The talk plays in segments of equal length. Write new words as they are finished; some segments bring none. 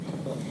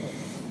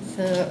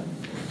So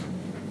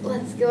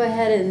let's go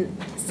ahead and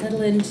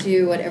settle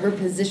into whatever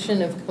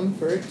position of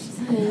comfort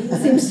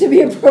seems to be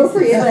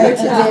appropriate for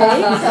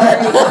today.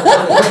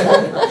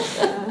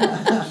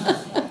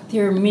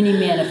 There are many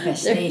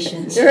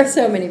manifestations. There are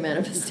so many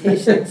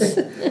manifestations.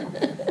 I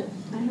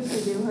hope you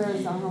do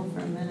horizontal for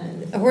a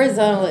minute.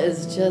 Horizontal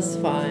is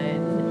just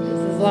fine,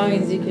 as long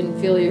as you can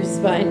feel your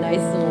spine nice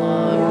and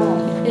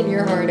long and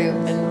your heart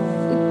open.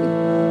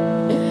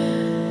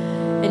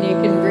 And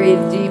you can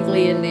breathe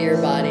deeply into your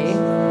body.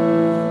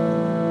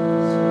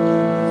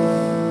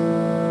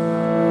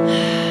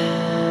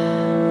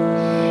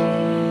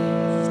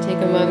 Just take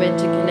a moment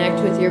to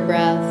connect with your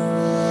breath,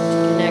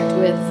 to connect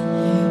with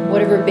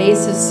whatever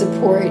base of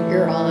support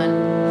you're on.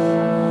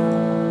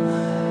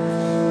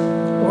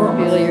 Or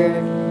feel your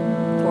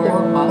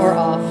or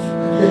off.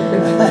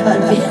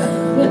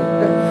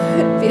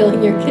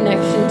 Feeling your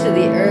connection to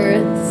the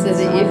earth so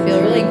that you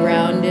feel really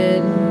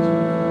grounded.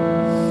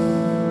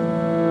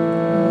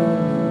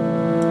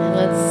 And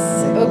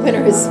let's open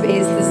our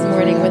space this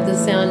morning with the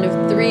sound of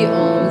 3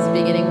 ohms,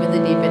 beginning with a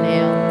deep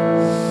inhale.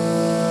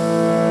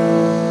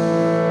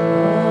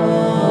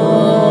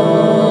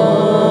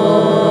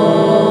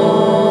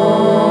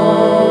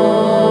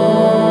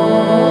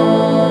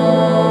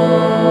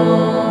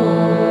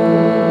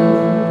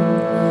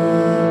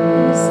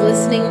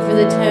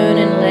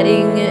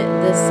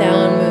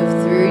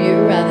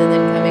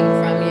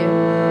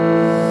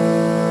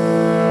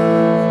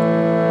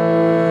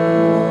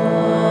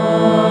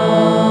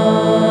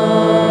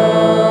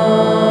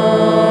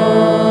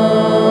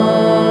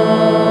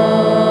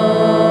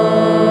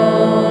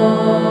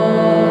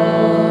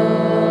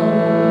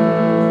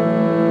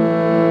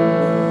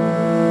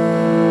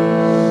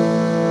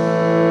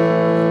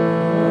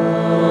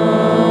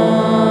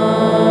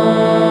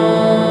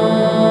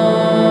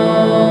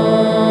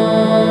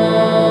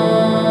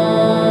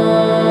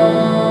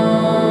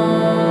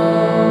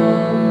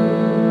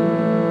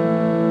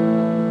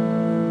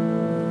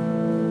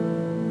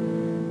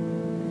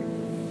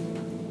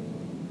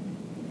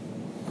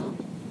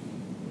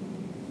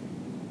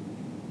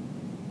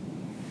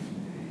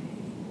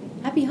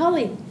 Happy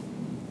Holly.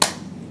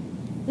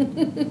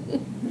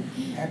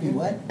 Happy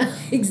what?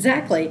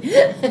 Exactly.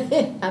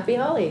 Happy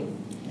Holly.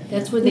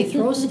 That's where they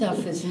throw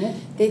stuff, isn't it?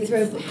 They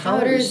throw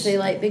powders, they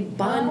light big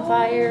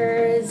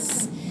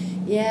bonfires.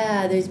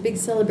 Yeah, there's big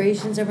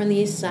celebrations over on the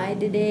east side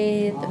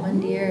today at the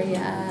Mandir,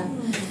 yeah.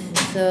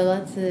 So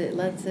lots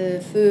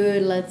of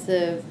food, lots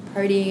of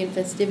partying and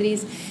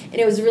festivities.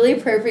 And it was really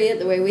appropriate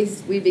the way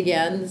we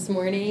began this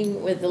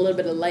morning with a little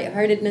bit of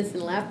lightheartedness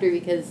and laughter,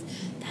 because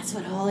that's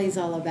what Holi's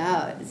all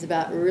about. It's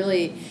about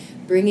really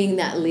bringing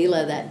that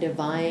lila, that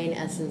divine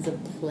essence of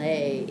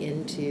play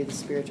into the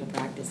spiritual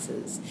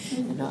practices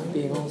and not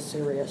being all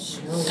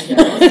serious. No,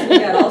 we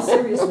got all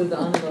serious with the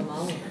Anava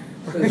Mala.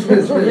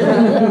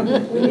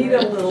 We need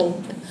a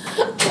little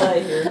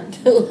play here.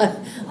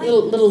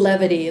 little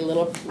levity, a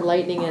little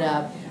lightening it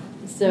up.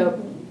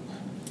 So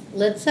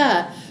let's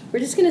we're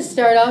just going to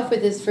start off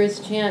with this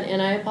first chant,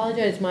 and I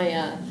apologize, my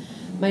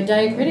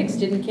diacritics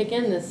didn't kick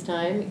in this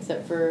time,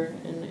 except for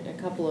in a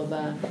couple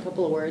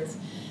of words.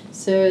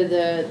 So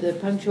the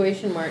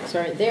punctuation marks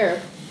aren't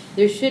there.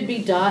 There should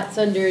be dots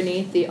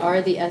underneath the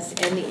R, the S,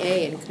 and the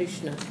A in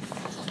Krishna,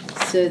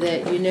 so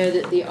that you know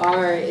that the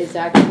R is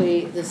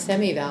actually the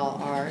semi-vowel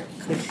R,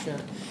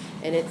 Krishna.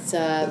 And it's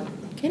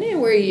kind of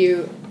where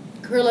you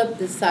curl up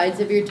the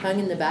sides of your tongue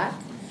in the back.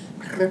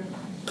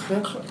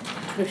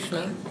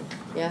 Krishna.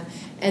 Yeah.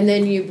 And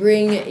then you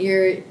bring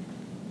your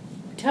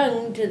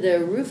tongue to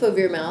the roof of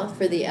your mouth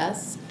for the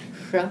S.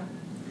 Shra.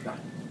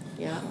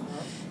 Yeah.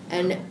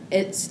 And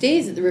it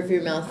stays at the roof of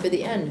your mouth for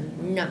the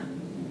N. Na.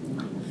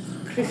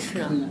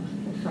 Krishna.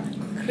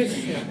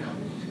 Krishna.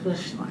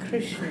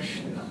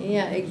 Krishna.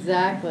 Yeah,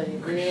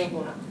 exactly.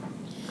 Beautiful.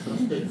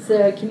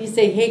 So can you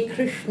say Hey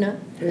Krishna?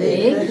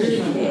 Hey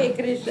Krishna. Hey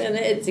Krishna. And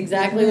it's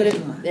exactly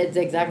it's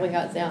exactly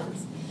how it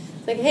sounds.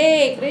 It's like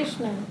Hey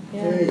Krishna.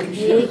 Yeah. Hey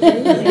Krishna.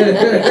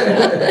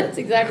 That's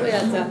exactly how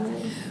it sounds.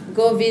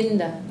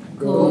 Govinda.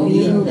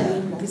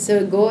 Govinda.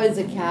 So Go is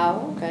a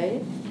cow,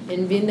 right?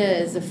 And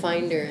Vinda is the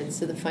finder, and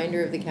so the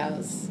finder of the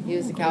cows. He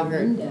was a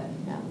cowherd. Yeah.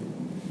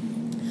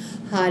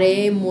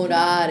 Hare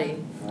Murari.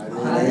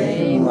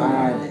 Hare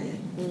Murari.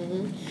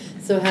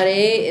 So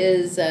Hare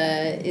is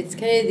it's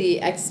kind of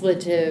the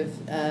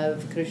expletive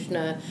of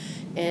Krishna,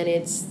 and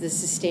it's the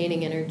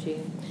sustaining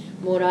energy.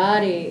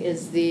 Murari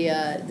is the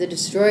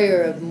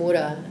destroyer of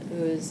Mura,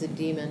 who is a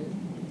demon.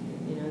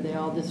 You know, they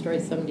all destroy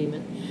some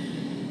demon.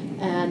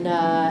 And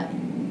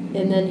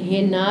then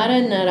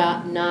Hinara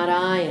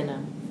Narayana.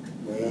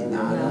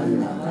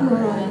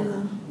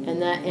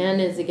 And that N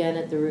is again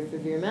at the roof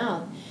of your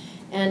mouth.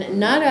 And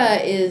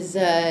Nara is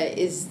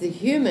the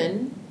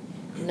human.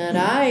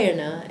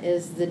 Narayana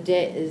is the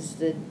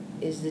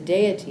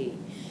deity.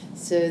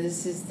 So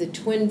this is the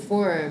twin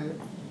form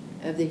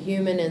of the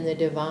human and the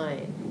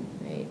divine,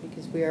 right?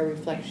 Because we are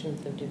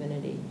reflections of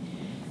divinity.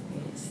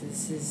 Right? So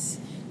this is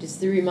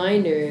just the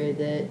reminder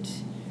that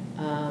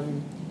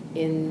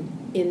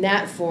in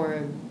that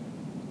form,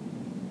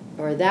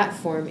 or that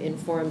form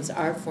informs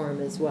our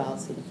form as well.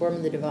 So the form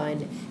of the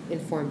divine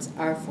informs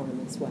our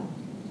form as well.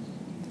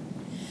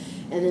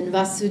 And then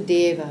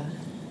Vasudeva.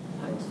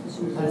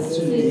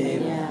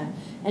 Vasudeva. Yeah.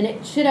 And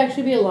it should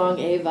actually be a long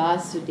A,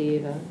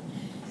 Vasudeva.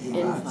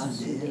 And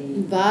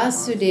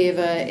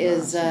Vasudeva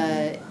is,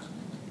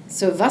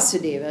 so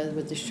Vasudeva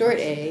with the short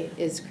A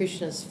is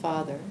Krishna's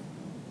father.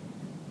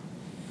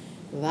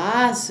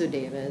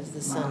 Vasudeva is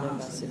the son of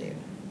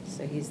Vasudeva.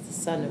 So he's the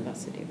son of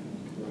Vasudeva.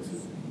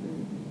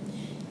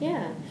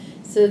 Yeah.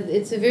 So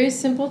it's a very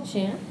simple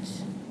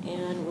chant,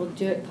 and we'll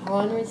do it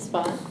call and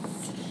response,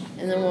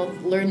 and then we'll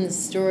learn the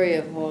story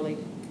of Holi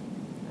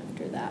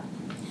after that.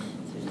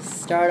 So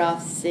just start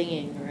off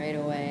singing right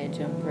away,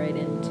 jump right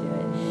into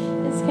it.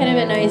 It's kind of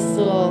a nice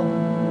little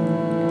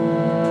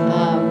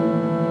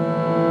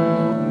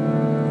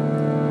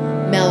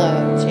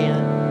mellow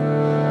chant.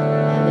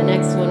 And the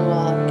next one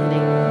will kind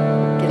of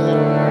get a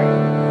little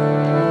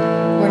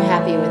more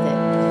happy with it.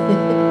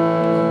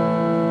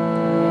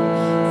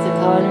 So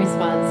call and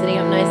response, sitting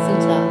up nice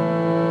and tall.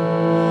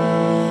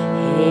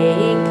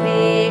 Hey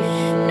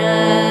Krishna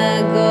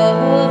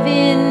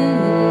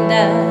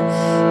Govinda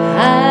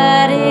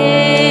Hare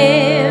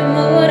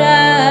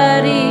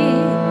Murari.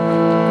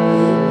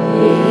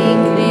 Hey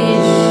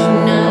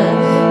Krishna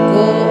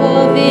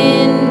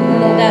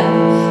Govinda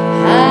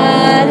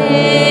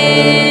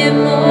Hare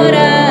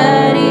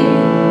Murari.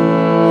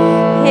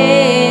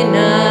 Hey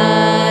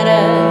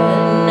Nara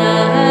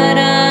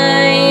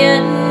Narayana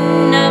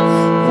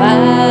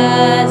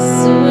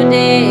Vasudeva.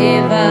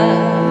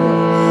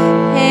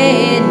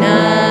 Hey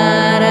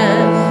Nara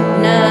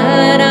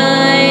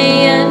Narayana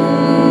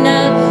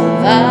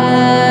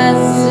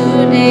Vasudeva.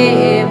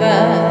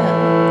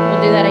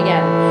 We'll do that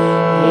again.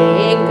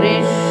 Hey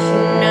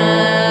Krishna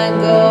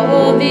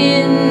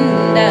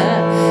Govinda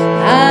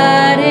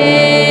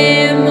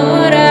Hare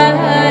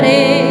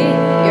Murari.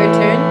 Your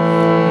turn.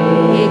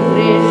 Hey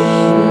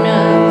Krishna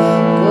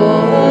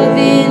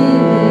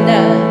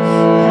Govinda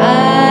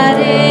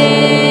Hare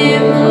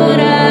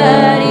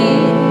Murari.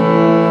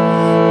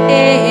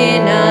 Hey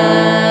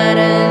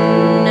Nara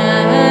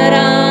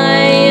Narayana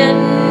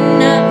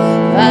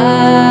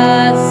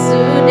Vasudeva.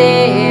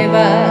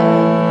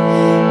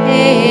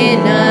 Hey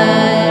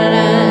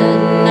Nara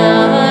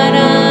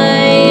Narayana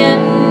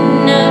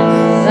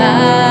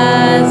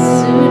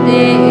Vasudeva.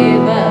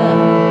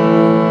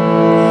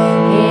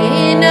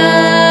 Hey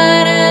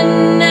Nara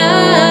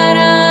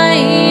Narayana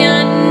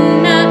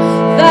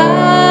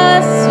Vasudeva.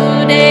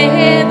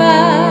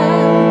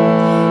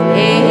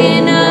 Hey Nara Narayana Vasudeva.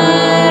 Hey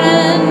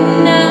Nara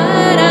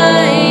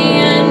Narayana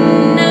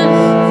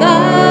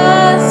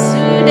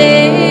Vasudeva.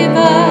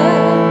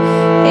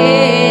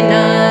 Hey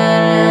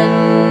Nara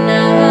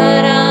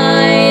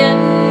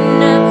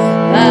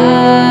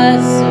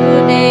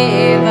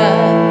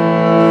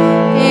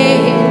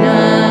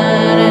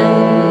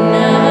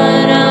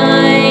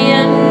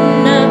Narayana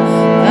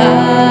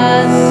Vasudeva.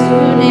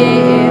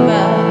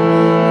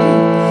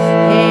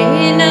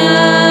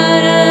 Hey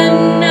Nara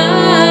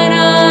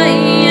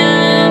Narayana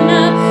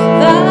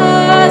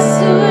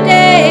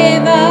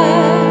Vasudeva.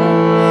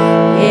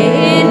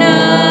 Hey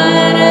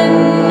Nara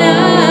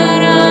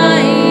Narayana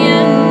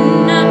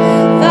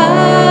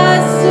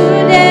Vasudeva.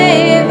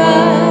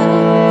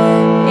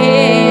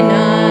 Hey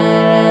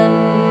Nara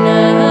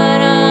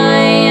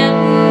Narayana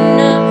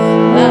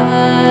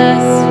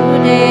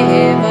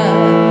Vasudeva.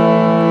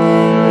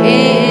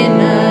 Hey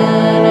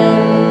Nara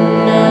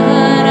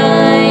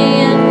Narayana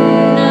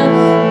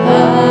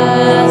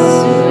Vasudeva.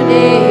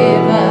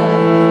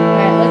 All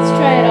right, let's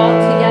try it all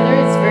together.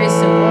 It's very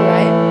simple,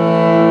 right?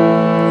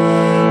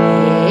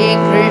 Hey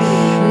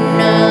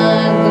Krishna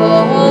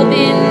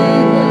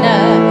Govinda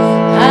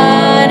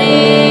Hare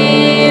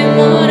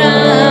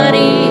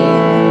Murari.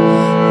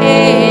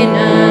 Hey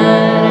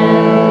Nara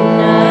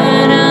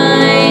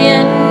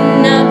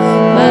Narayana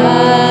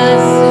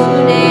Vasudeva.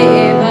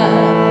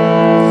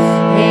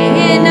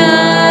 Hey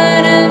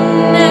Nara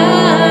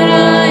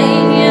Narayana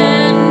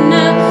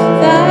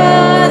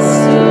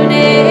Vasudeva.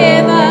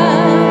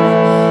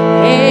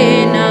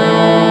 Hey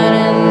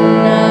Nara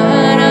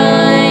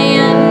Narayana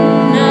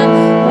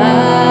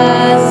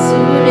Vasudeva.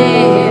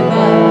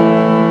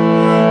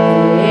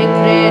 Hey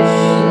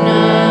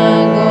Krishna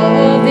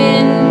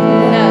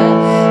Govinda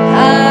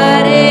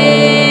Hare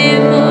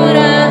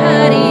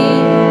Murari.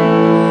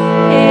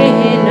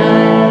 Hey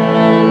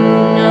Nara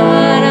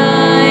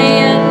Narayana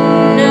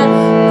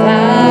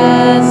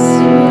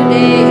Vasudeva.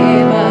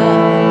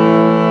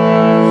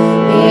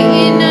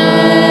 Hey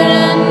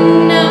Nara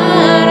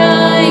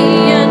Narayana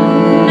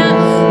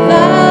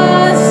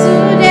Vasudeva.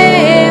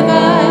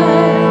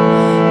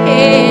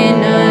 Hey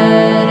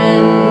Nara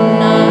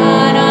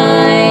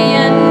Narayana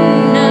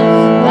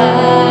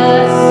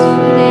Vasudeva.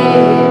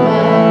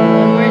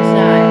 One more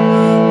time.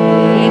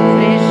 Hey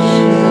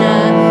Krishna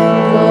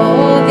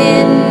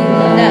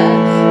Govinda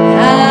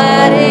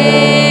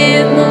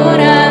Hare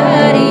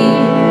Murari.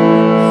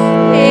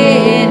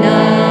 Hey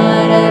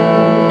Nara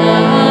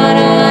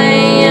Narayana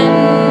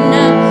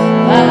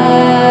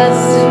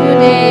Vasudeva.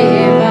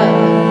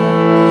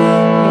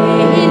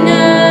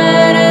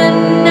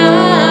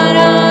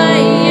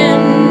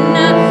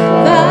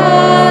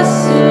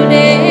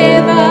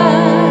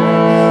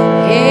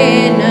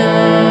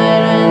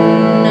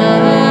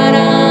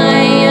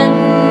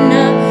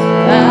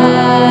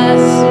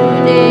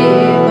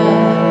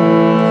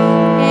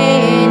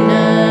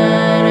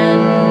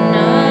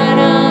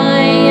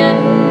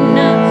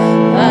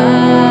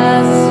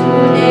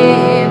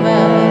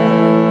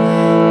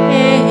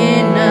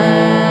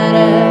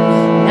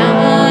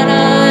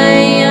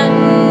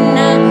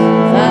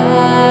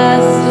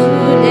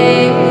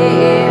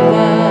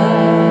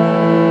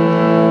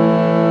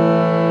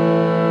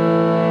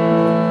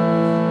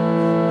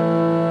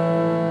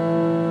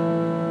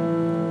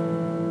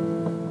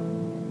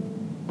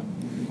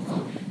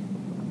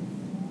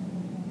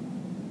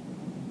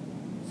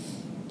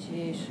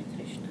 Jai Shri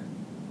Krishna.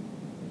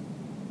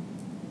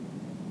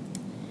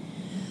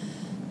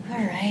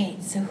 All right,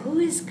 so who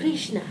is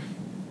Krishna?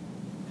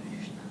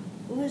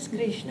 Who is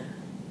Krishna?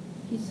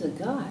 He's a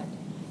god.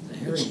 The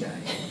hairy guy.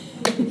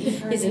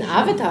 He's an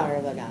avatar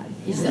of a god.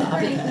 He's the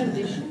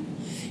avatar.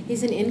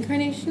 He's an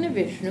incarnation of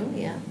Vishnu,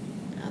 yeah,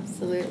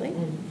 absolutely.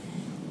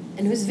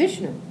 And who's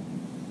Vishnu?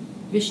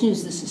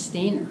 Vishnu's the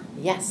sustainer.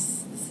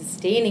 Yes, the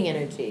sustaining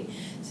energy.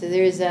 So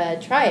there's a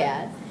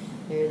triad.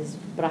 There's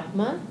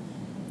Brahma,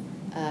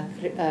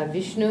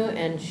 Vishnu,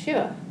 and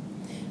Shiva.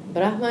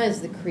 Brahma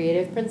is the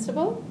creative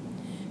principle.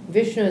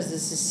 Vishnu is the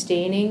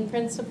sustaining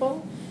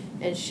principle.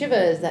 And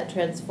Shiva is that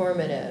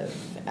transformative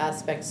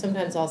aspect,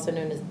 sometimes also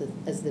known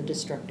as the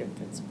destructive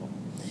principle.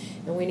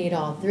 And we need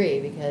all three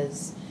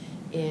because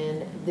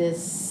in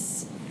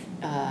this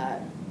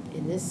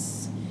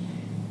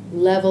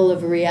level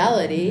of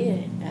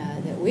reality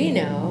that we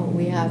know,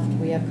 we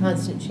have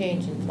constant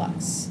change and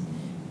flux,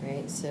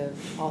 right? So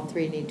all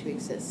three need to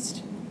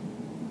exist,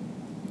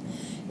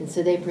 and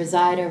so they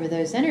preside over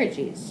those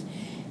energies.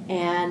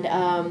 And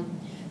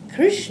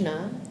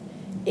Krishna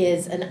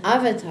is an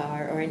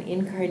avatar or an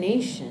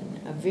incarnation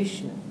of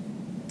Vishnu,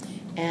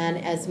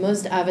 and as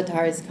most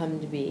avatars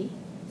come to be,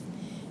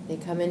 they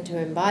come into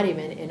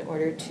embodiment in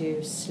order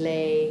to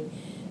slay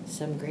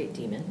some great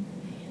demon.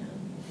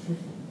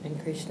 And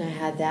Krishna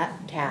had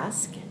that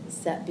task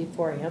set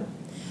before him.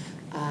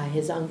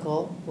 His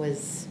uncle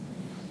was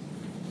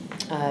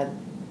a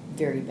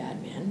very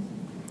bad man.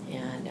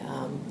 And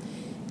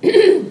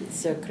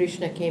so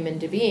Krishna came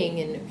into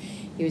being, and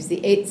he was the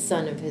 8th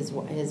son of his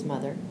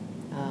mother,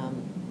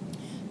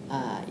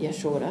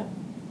 Yashoda.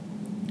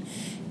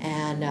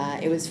 And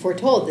it was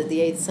foretold that the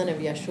 8th son of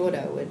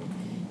Yashoda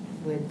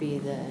would be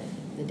the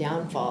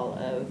downfall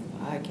of,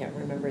 I can't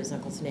remember his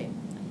uncle's name,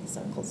 this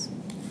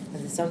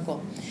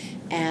uncle.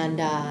 And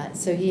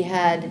so he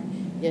had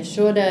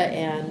Yashoda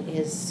and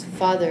his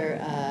father,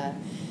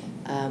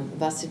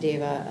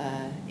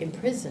 Vasudeva,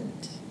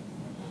 imprisoned.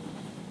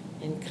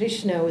 And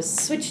Krishna was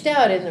switched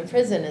out in the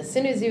prison as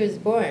soon as he was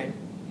born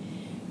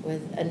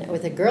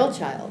with a girl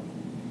child.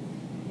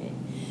 Okay.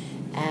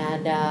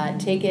 And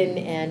taken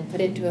and put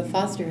into a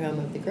foster home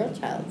of the girl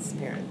child's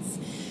parents,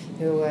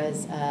 who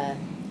was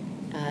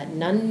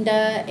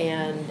Nanda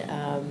and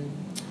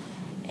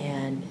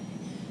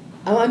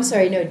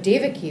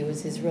Devaki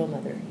was his real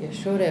mother.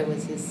 Yashoda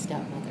was his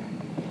stepmother.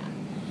 Yeah.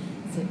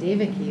 So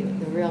Devaki,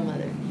 the real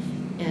mother.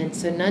 And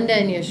so Nanda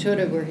and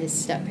Yashoda were his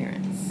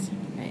step-parents.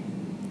 Right?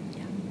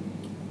 Yeah.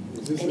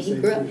 Is this And the he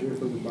same grew up. Krishna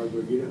from the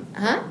Bhagavad Gita?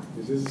 Huh?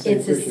 Is this the same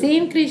It's the Krishna?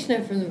 same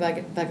Krishna from the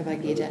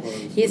Bhagavad Gita.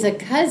 He's a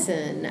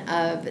cousin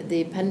of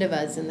the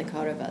Pandavas and the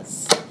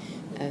Kauravas,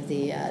 of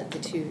the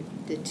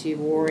two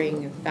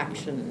warring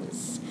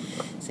factions.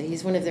 So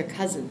he's one of their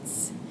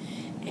cousins.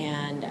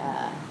 And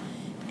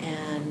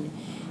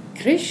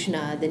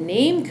Krishna, the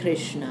name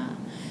Krishna,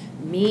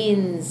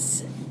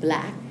 means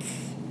black.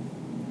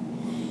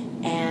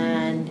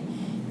 And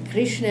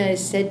Krishna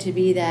is said to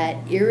be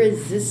that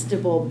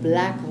irresistible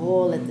black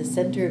hole at the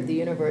center of the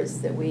universe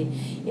that we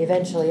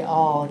eventually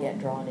all get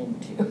drawn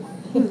into.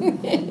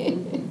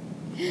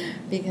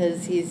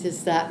 Because he's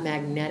just that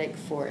magnetic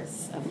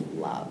force of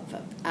love,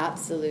 of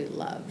absolute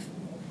love,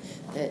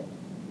 that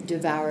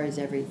devours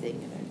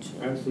everything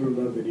eventually. Absolute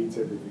love that eats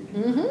everything.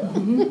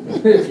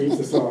 Mm-hmm. Eats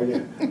us all,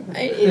 yeah.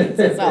 Right?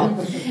 It's all.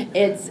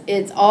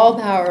 It's all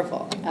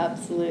powerful,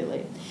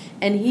 absolutely.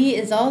 And he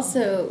is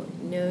also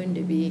known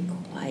to be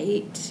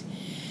quite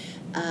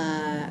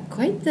the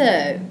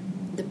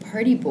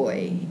party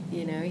boy.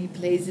 You know, he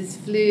plays his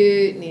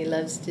flute and he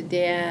loves to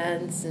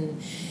dance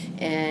and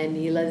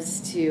he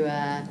loves to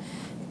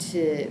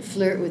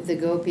flirt with the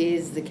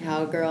gopis, the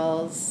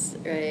cowgirls,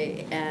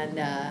 right? And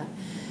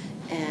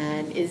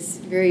is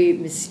very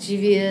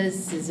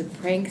mischievous, is a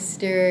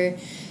prankster.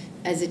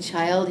 As a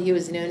child, he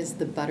was known as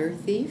the butter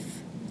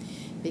thief,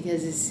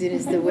 because as soon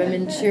as the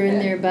women churn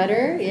their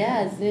butter,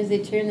 as soon as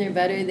they churn their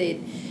butter,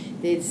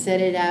 they'd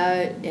set it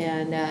out,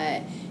 and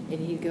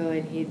he'd go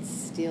and he'd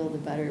steal the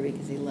butter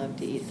because he loved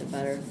to eat the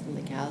butter from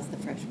the cows, the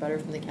fresh butter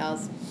from the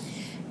cows.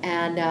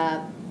 And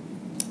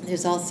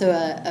there's also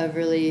a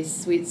really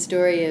sweet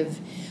story of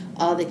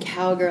all the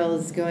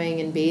cowgirls going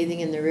and bathing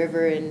in the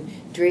river and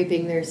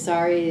draping their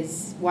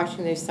saris,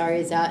 washing their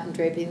saris out and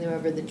draping them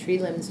over the tree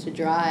limbs to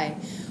dry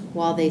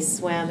while they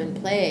swam and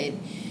played.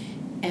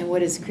 And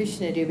what does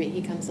Krishna do? But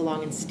he comes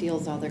along and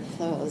steals all their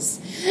clothes.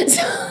 It's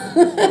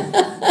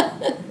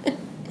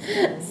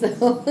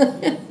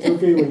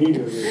okay when he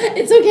does it.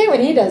 It's okay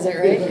when he does it,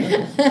 right?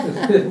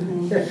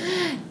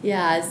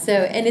 Yeah, so,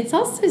 and it's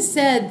also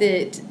said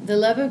that the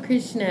love of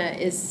Krishna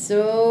is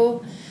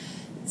so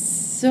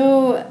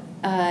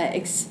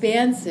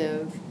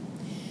expansive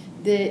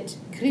that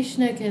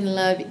Krishna can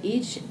love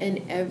each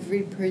and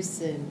every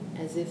person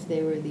as if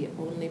they were the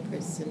only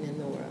person in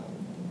the world.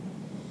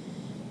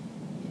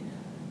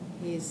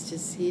 Yeah.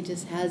 He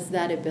just has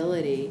that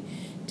ability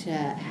to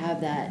have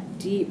that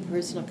deep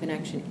personal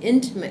connection,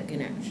 intimate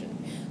connection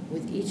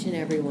with each and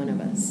every one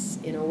of us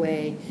in a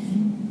way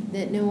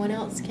that no one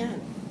else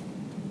can.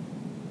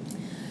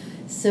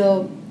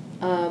 So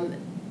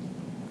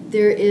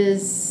there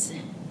is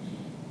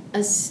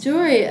a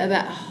story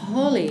about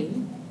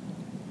Holi,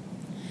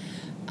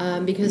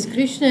 because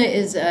Krishna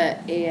is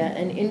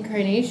an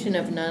incarnation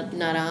of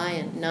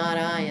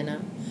Narayana,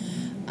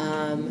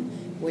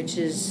 which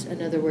is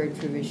another word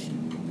for Vishnu.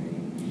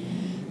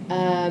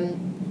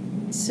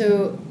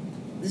 So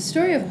the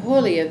story of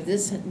Holi, of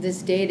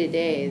this day to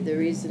day, the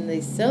reason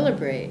they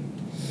celebrate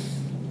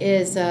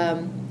is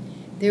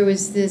there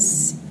was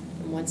this,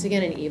 once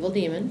again, an evil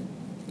demon,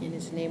 and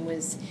his name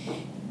was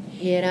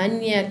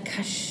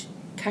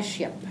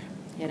Hiranyakashyap.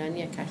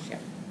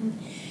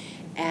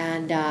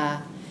 And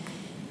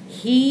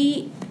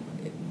he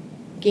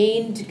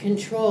gained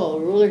control,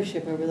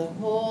 rulership over the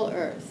whole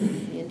earth,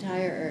 the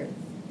entire earth.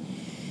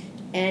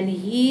 And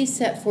he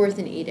set forth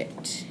an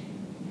edict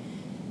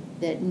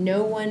that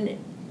no one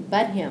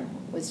but him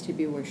was to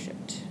be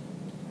worshipped.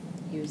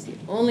 He was the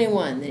only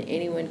one that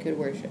anyone could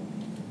worship.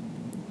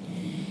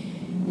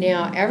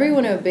 Now,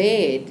 everyone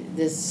obeyed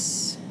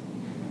this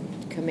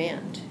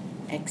command,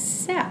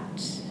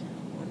 except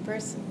one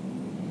person,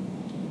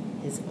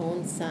 his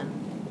own son,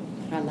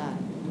 Prahlad.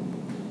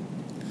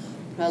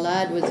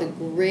 Prahlad was a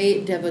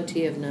great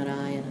devotee of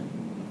Narayana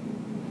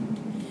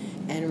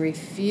and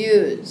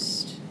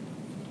refused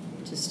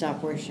to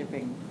stop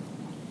worshiping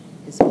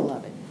his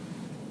beloved.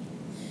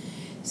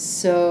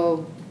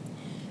 So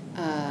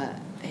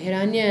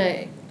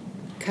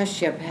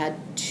Hiranyakashyap had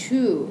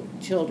 2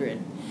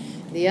 children.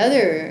 The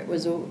other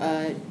was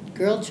a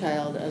girl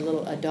child,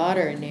 a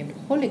daughter named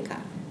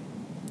Holika.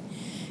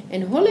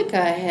 And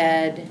Holika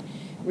had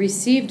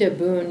received a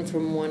boon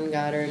from one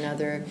god or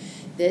another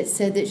that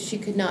said that she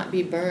could not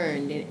be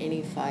burned in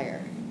any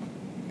fire.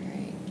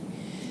 Right?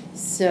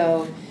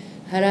 So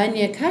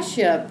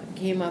Hiranyakashyap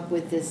came up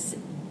with this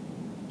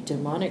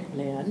demonic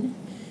plan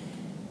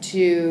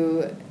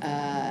to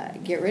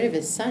get rid of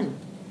his son,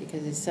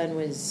 because his son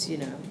was,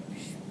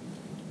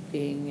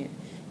 being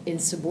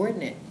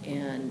insubordinate,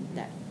 and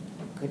that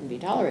couldn't be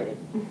tolerated.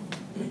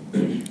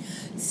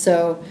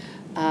 So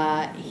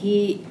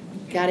he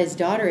got his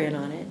daughter in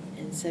on it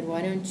and said,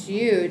 why don't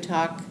you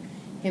talk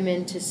him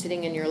into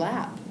sitting in your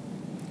lap,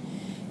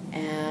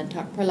 and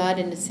talk Prahlad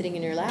into sitting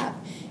in your lap,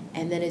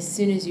 and then as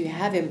soon as you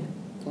have him,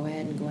 go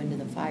ahead and go into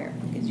the fire,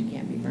 because you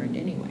can't be burned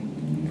anyway.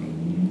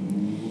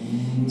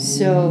 Right?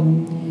 So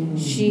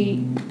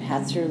she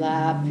pats her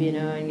lap,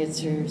 and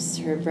gets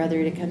her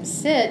brother to come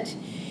sit,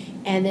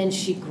 and then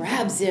she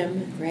grabs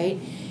him, right?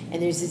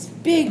 And there's this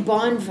big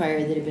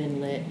bonfire that had been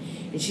lit,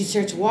 and she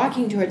starts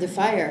walking toward the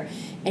fire,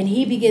 and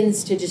he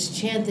begins to just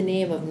chant the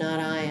name of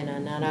Narayana,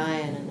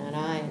 Narayana,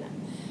 Narayana,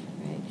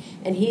 right?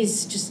 And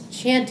he's just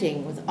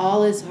chanting with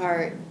all his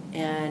heart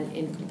and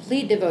in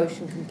complete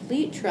devotion,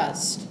 complete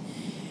trust.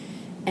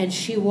 And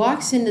she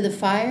walks into the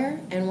fire,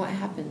 and what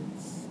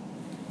happens?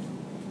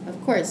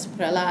 Of course,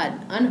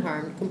 Prahlad,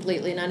 unharmed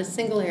completely, not a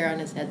single hair on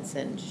his head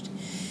singed.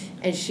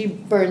 And she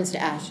burns to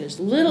ashes.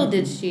 Little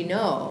did she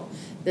know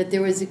that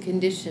there was a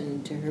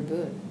condition to her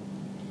boon.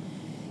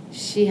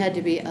 She had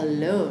to be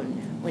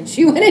alone when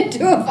she went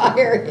into a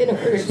fire in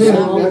order to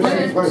not be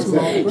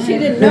burned. She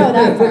didn't know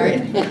that part.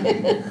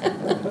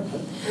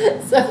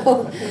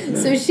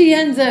 So she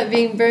ends up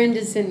being burned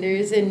to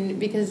cinders, and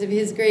because of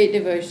his great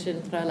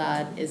devotion,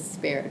 Prahlad is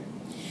spared.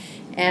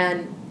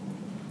 And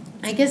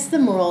I guess the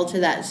moral to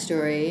that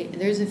story,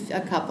 there's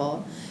a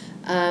couple.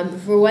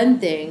 For one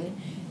thing,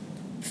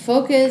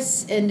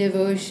 focus and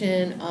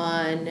devotion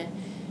on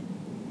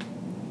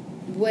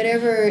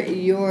whatever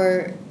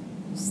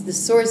the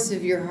source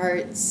of your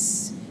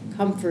heart's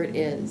comfort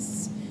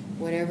is,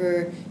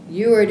 whatever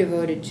you are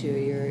devoted to,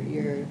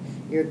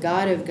 your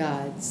God of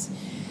gods,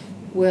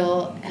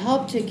 will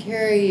help to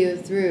carry you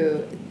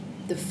through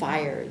the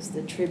fires,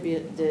 the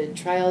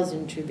trials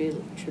and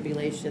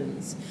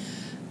tribulations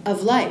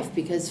of life,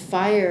 because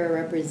fire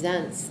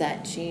represents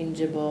that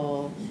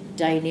changeable,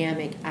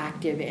 dynamic,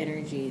 active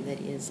energy that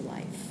is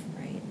life,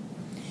 right?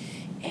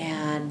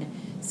 And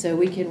so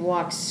we can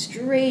walk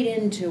straight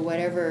into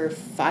whatever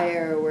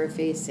fire we're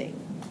facing.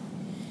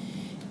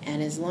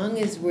 And as long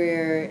as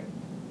we're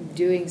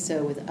doing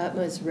so with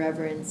utmost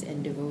reverence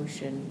and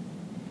devotion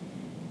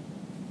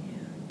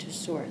to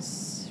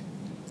Source,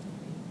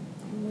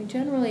 we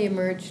generally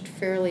emerged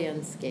fairly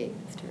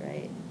unscathed,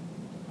 right?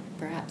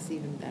 Perhaps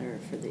even better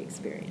for the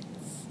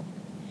experience.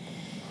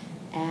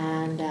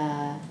 And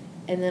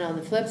then on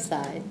the flip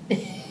side,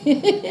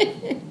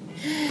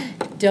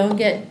 don't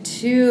get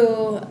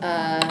too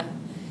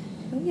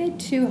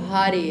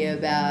haughty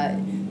about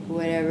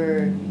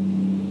whatever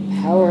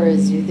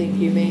powers you think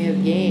you may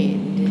have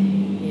gained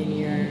in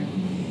your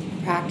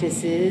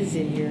practices,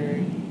 in your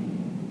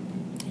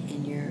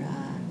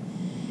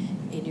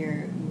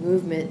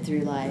movement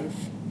through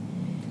life,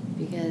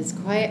 because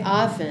quite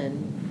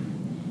often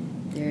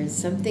there's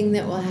something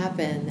that will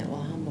happen that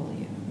will humble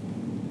you,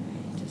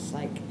 right? Just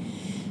like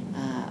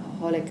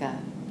Holika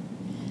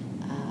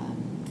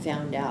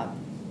found out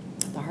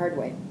the hard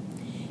way.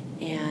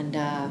 And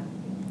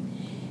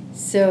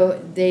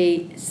so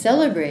they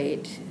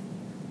celebrate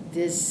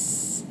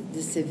this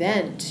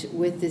event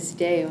with this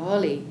day,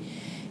 Holi,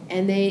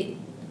 and they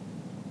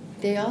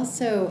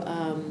also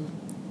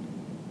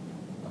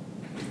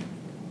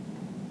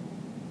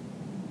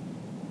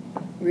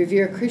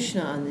revere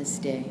Krishna on this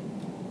day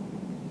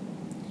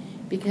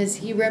because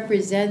he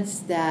represents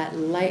that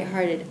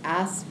lighthearted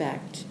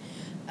aspect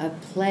of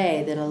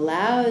play that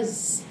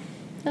allows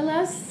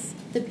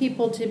the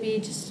people to be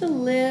just a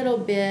little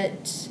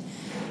bit,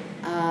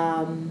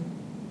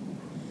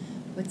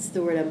 what's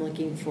the word I'm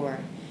looking for?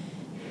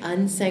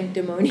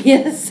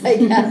 Unsanctimonious, I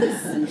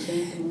guess.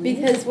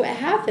 Because what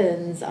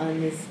happens on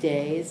this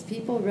day is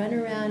people run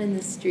around in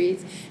the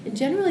streets, and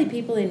generally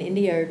people in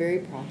India are very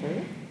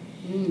proper,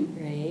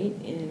 right?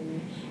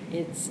 And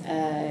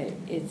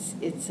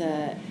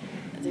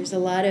there's a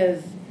lot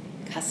of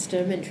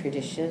custom and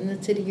tradition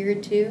that's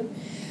adhered to.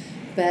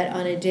 But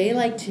on a day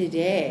like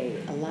today,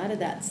 a lot of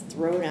that's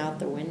thrown out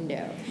the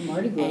window.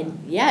 Mardi Gras. And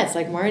yeah, it's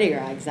like Mardi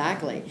Gras,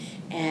 exactly.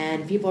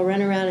 And people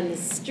run around in the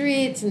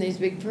streets, and there's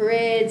big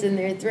parades, and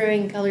they're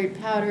throwing colored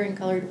powder and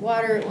colored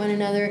water at one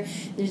another.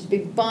 There's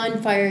big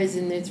bonfires,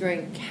 and they're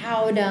throwing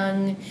cow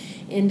dung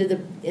in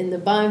the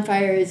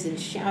bonfires and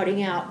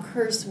shouting out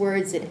curse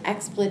words and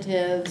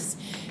expletives,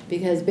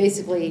 because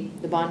basically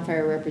the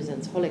bonfire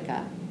represents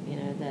Holika,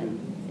 that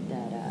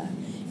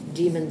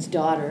demon's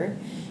daughter.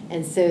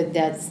 And so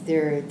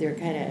they're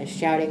kind of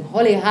shouting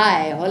 "Holy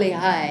high,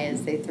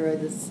 as they throw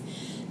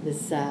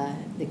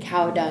the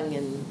cow dung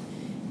and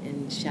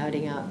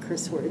shouting out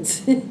curse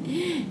words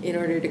in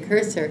order to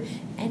curse her.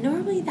 And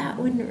normally that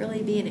wouldn't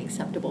really be an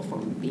acceptable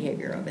form of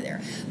behavior over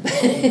there.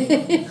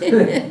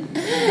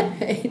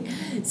 Right?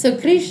 So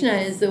Krishna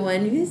is the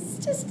one who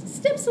just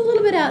steps a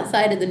little bit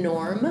outside of the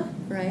norm,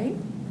 right?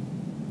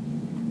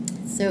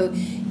 So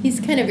he's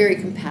kind of very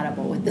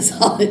compatible with this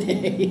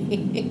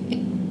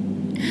holiday.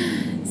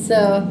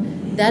 So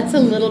that's a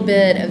little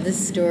bit of the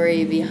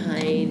story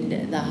behind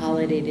the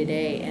holiday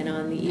today. And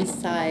on the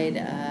east side,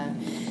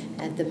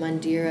 at the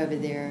Mandir over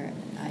there,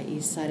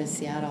 east side of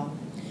Seattle,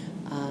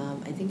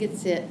 I think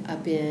it's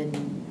up in,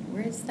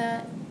 where is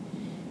that?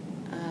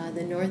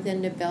 The north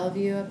end of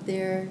Bellevue up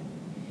there.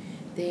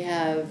 They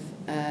have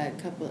a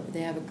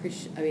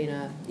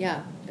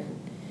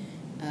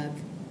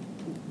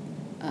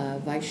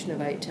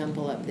Vaishnavite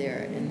temple up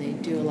there, and they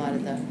do a lot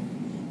of the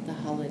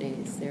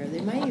holidays there.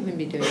 They might even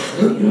be doing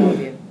something in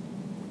Bellevue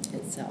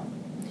itself.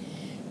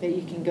 But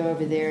you can go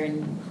over there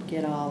and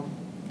get all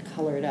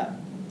colored up.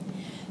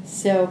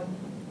 So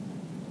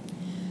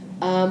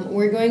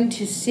we're going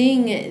to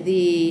sing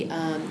the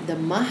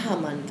Maha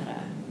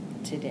Mantra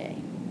today.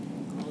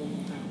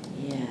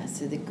 Yeah,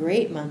 so the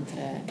great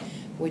mantra,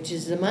 which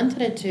is the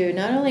mantra to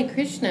not only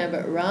Krishna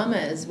but Rama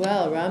as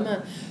well.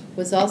 Rama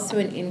was also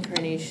an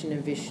incarnation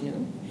of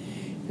Vishnu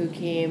who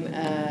came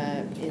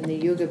in the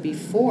yuga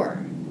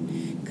before.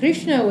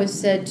 Krishna was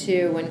said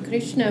to, when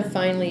Krishna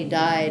finally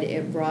died,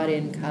 it brought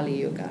in Kali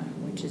Yuga,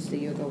 which is the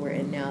yuga we're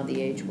in now, the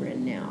age we're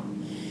in now.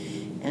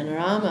 And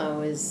Rama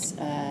was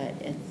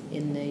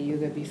in the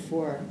yuga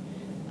before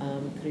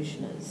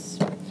Krishna's.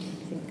 I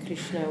think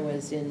Krishna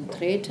was in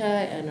Treta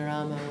and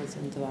Rama was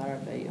in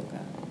Dwarapa Yuga,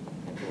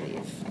 I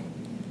believe.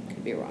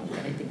 Could be wrong, but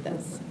I think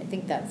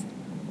that's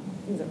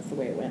the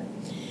way it went.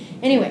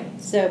 Anyway,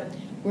 so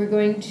we're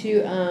going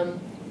to.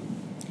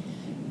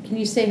 Can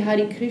you say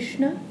Hare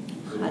Krishna?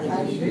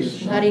 Hare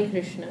Krishna. Hare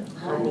Krishna.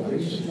 Hare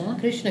Krishna.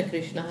 Krishna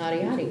Krishna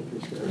Hare Hare.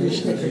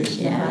 Krishna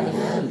Krishna. Yeah.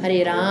 Hare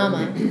Hare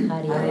Rama.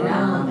 Hare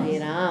Rama. Hare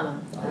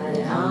Rama.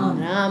 Hare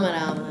Rama. Rama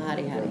Rama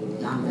Hare Hare.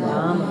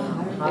 Rama.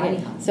 Okay,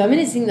 so I'm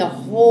going to sing the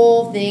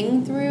whole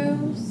thing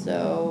through,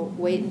 so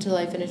wait until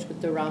I finish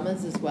with the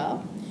Ramas as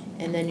well,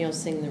 and then you'll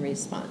sing the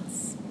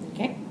response.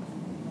 Okay?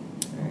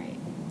 All right.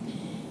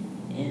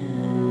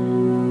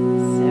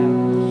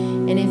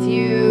 And if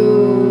you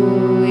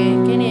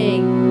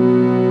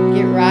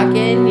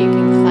rocking, you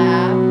can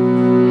clap,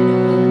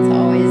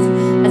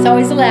 that's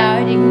always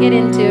allowed, you can get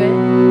into it,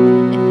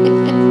 get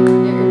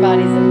your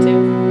bodies into.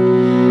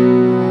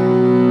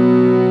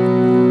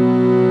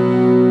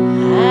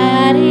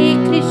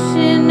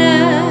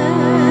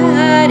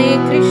 Hare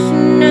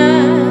Krishna,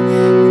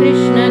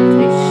 Krishna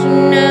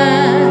Krishna,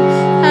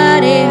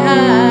 Hare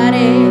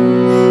Hare,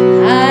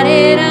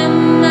 Hare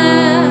Rama,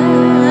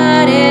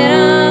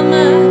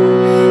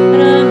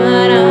 Rama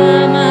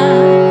Rama,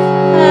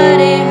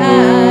 Hare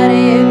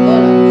Hare,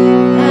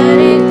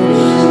 Hare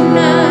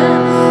Krishna,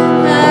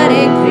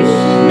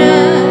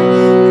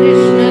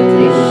 Krishna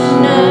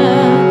Krishna,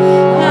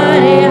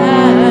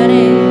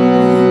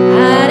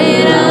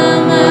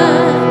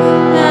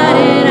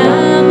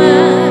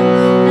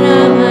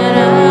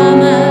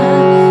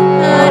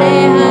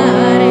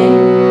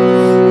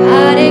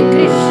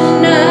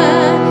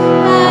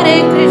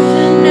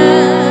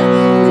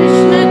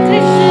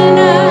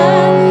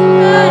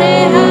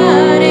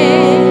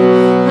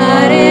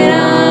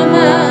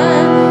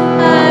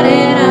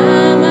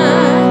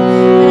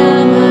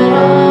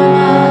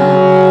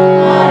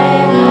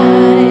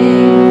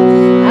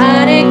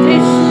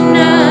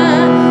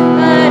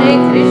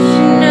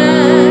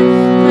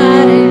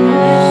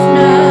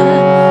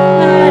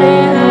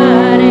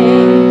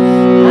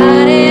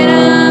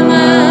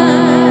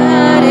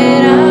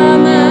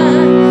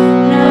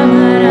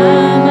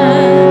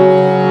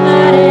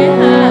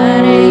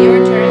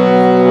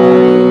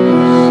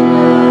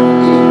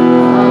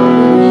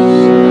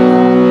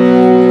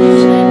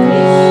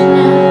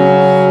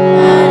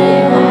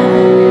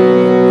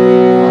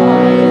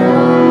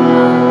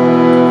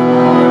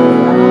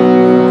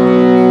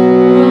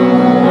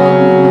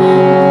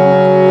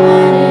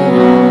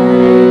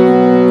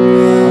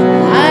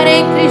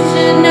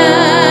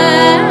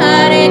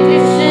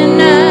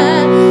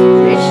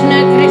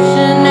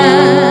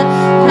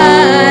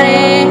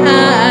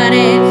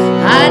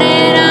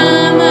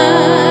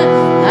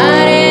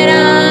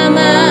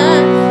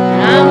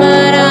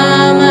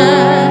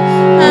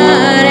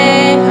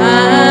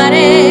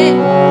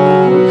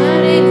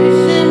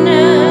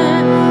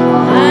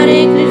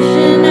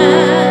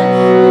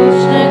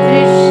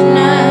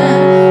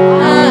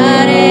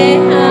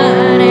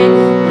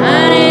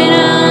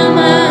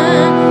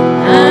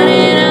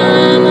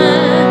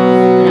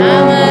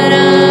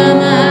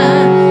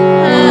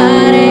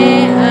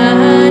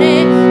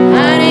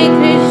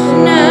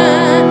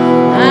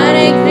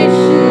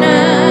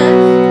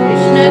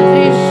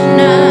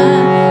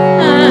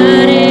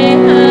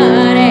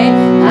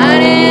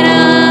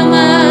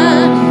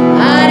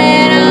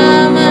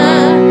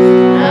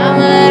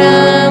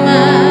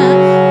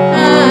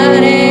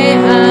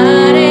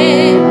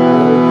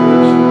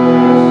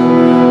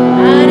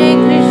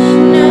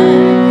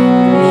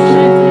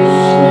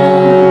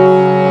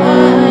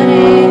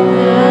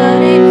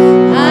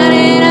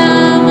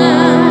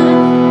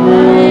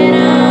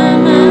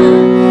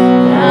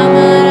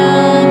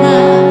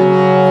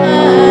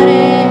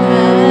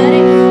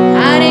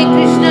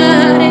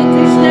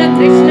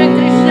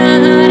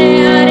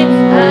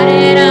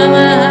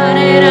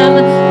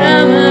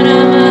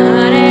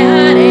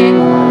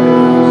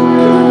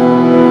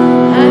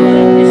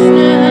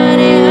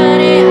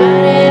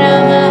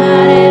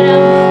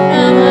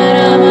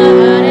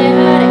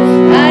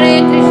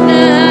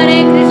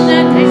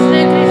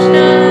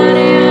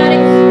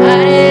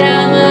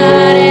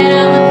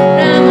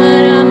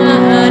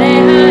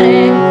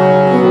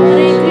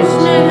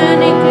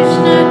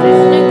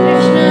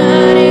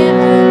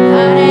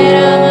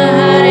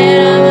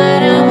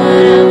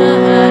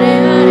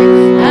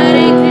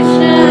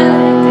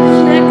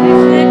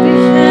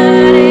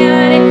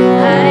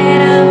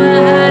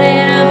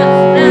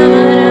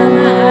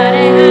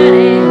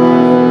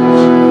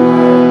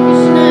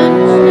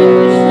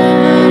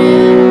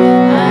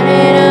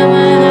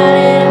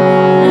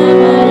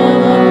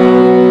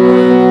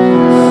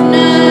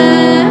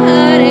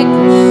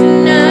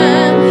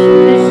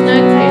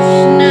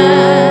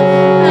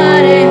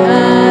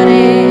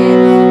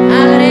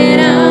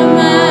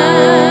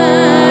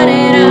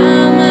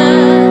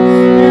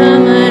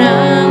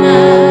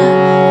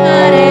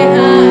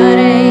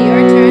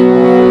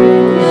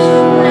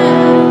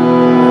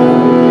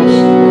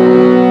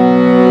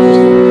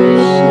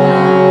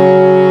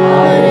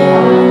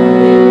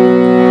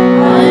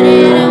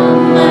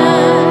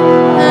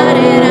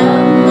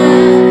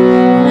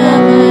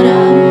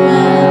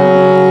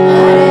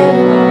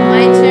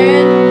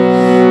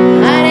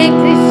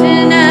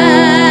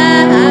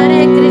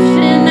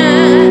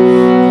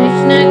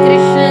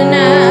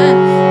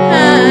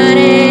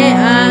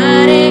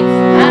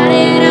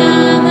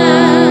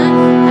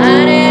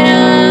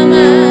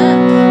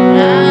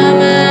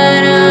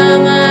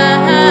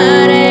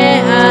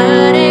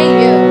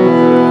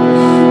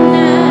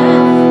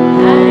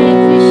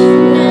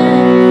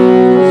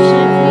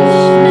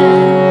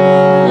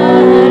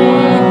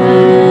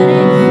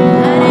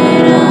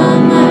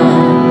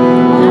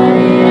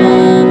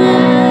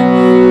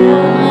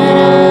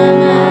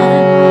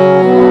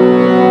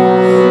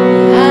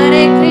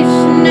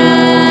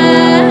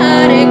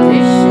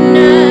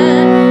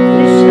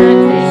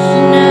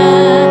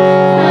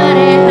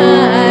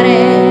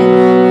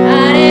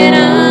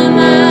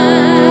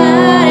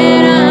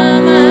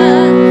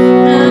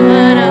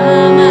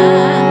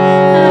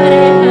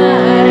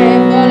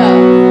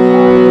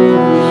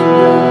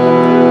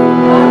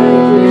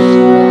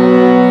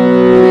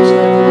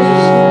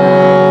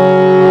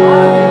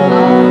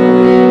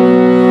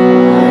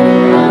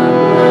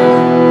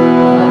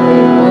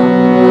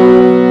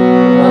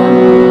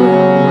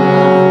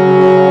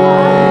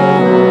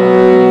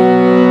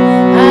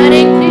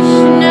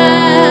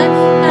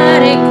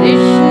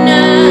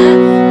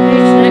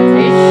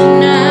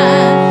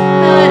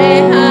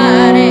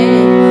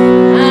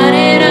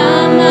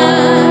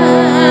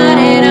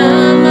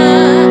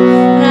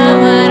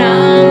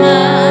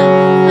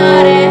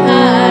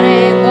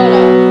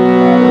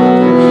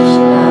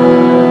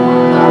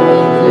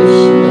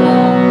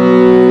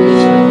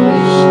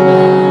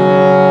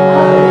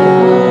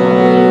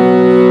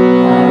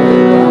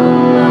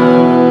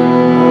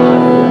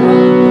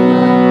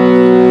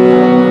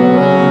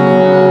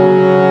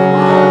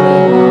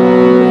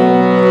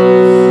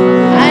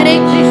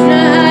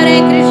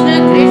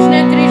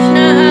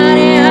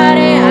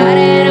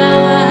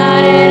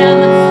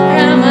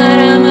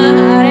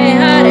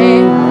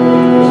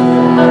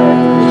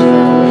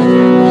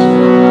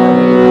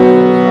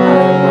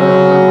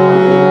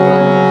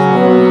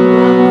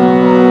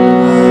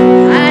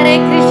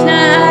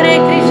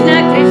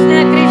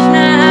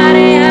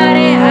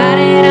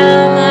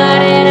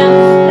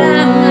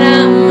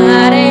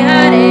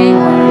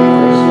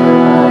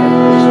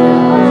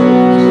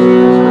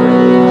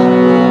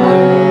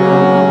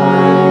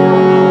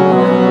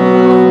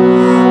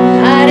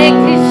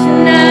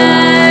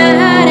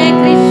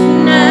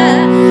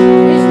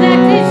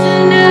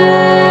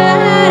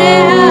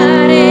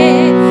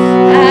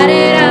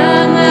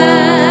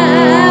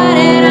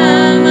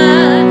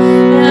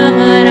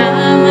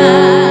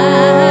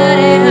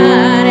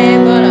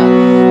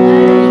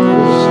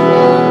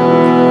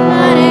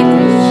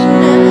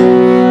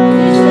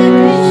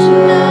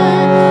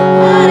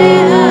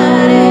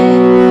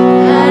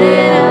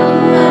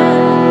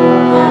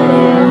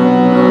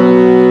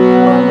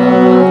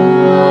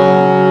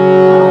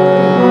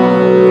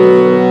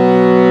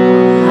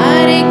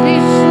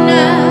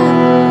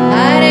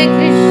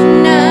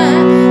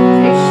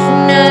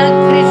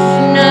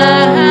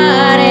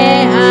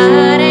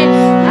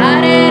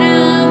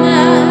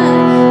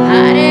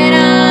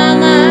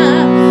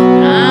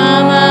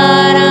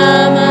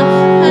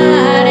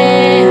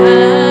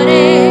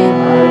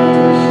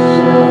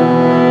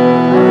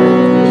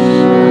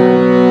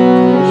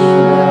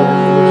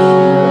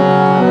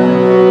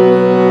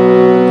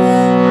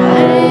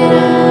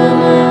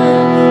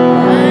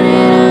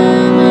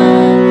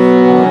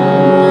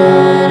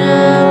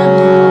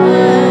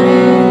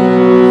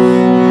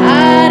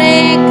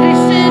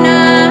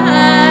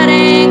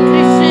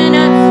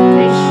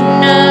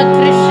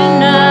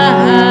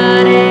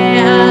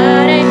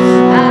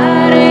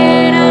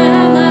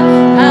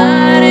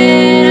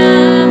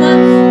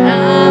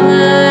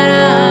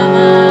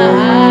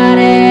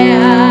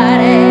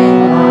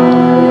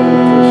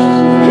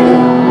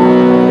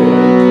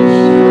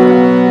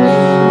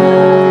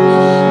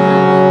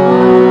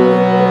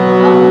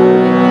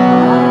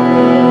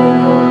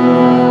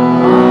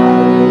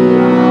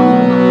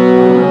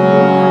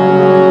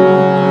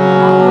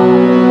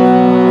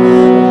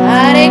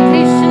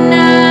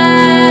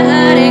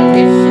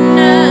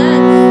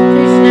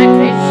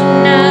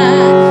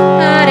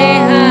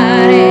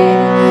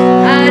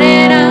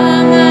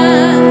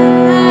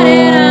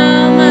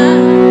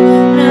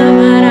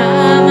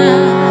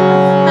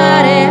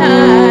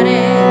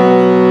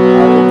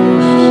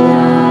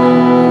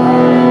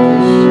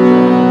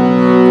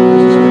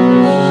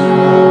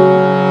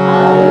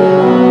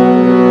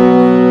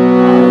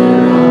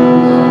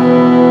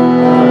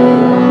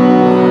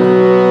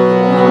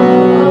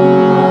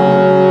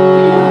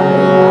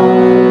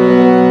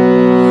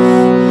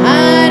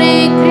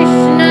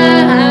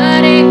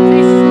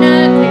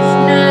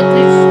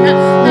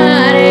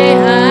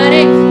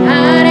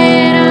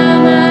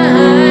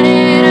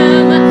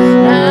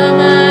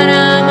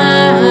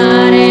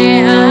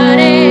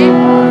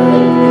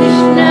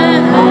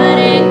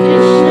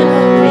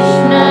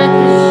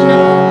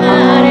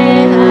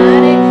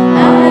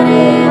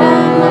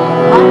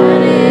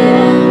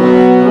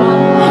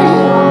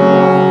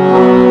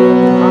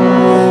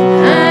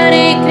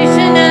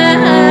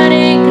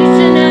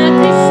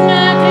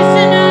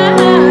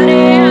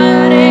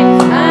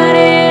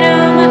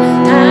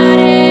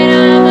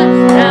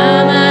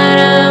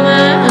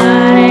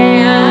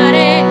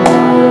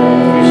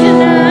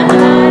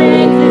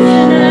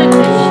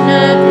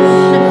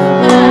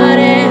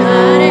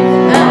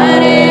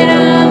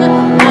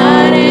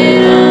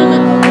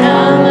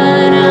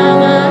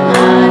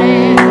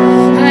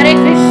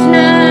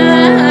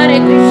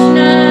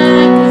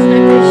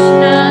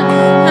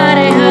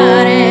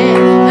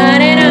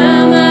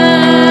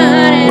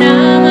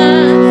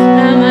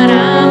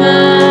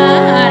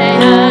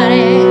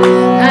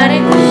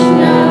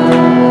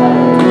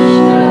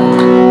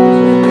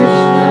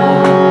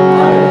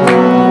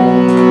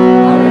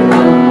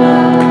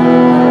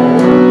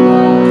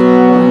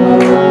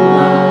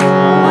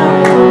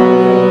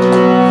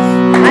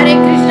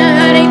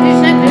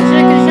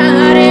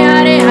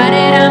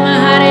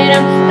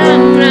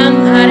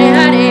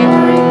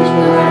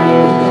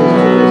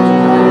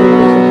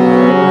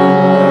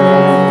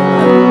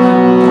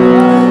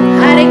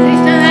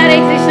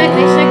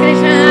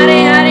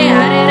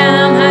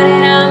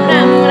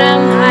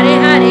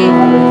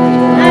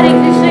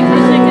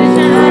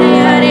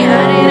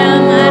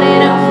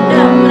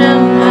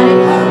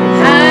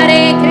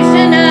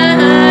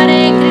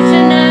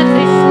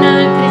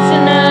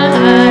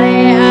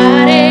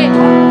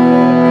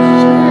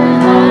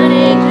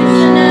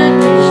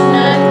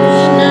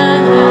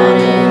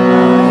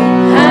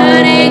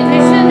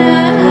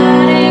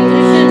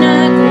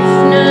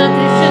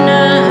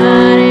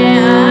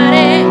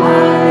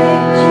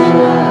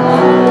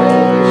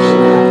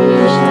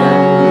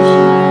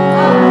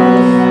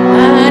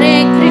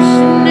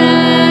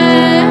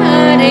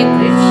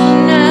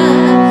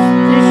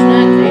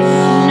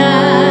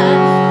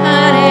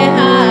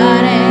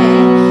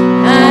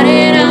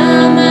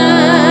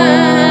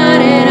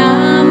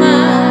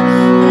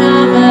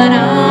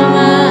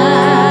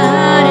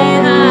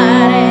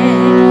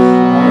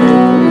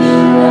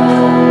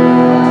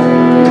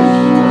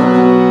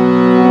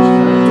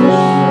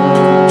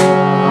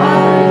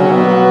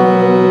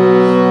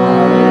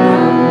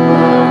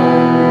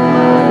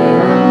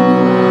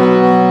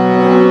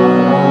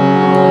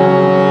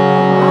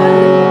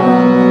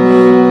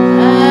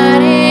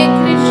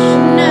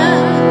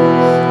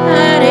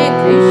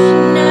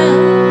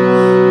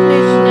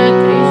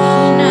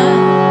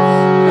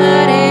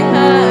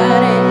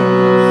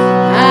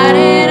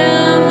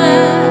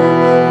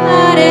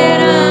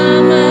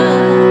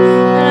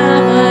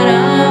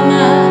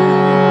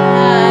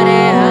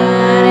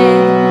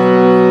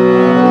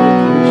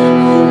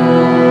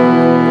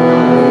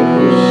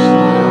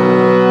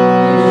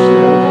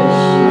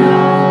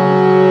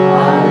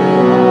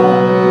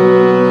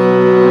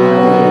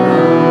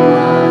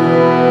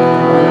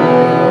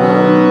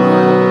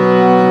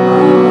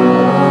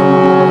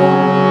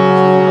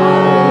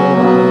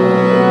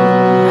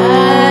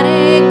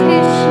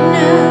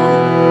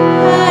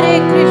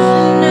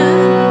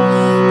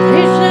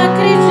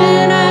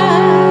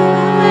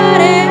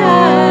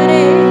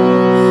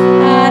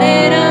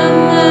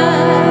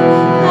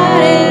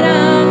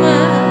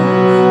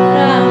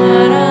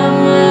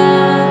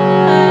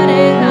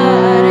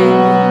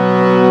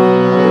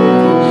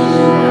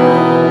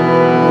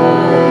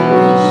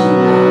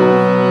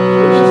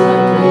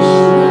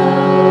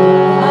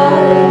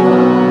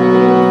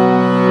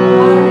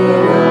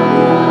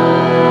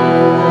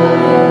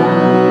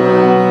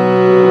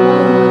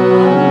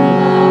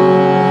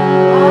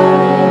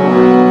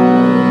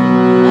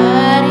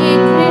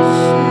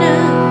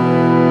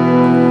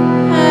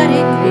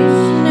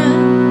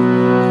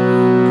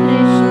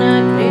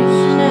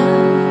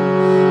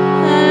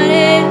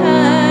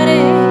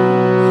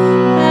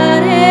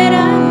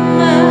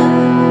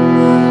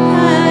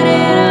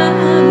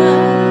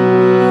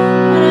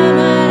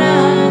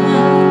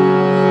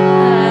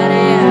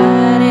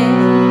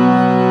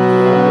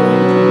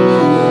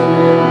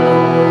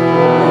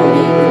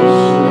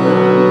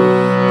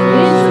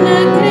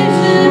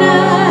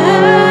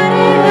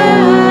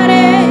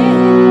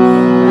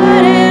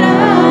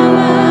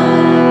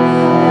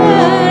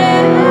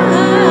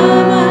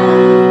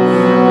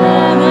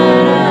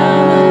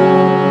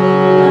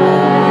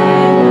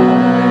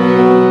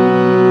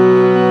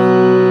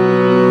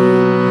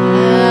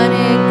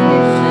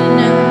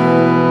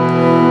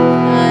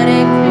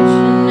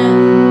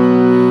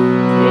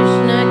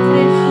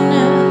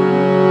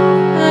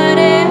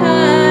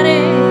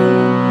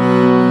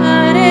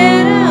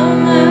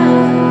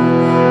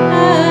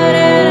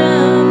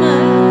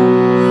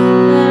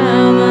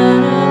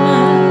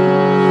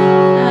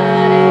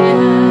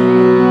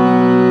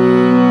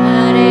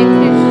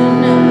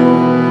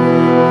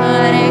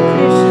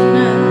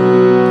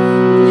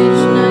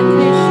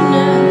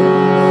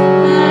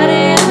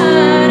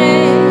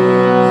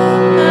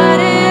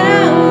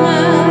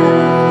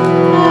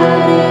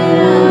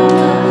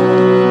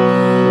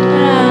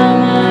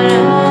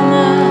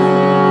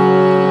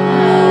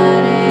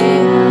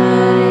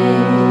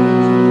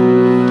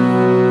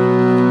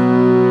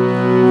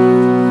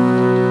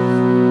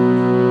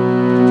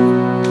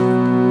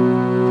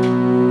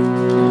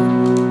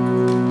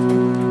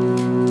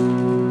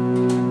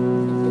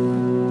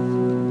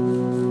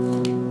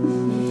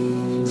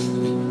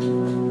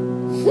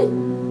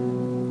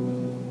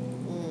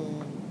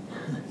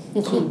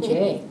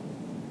 TJ.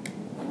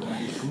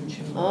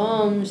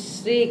 Om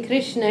Shri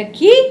Krishna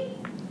Ki.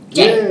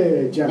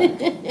 Jai,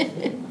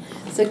 Jai.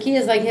 So Ki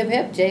is like hip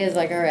hip, J is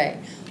like all right.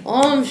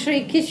 Om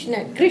Shri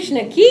Krishna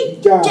Ki.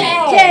 Jai.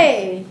 J.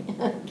 Okay.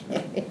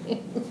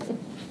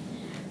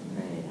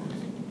 Right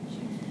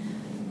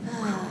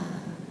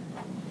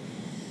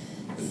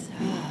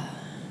on.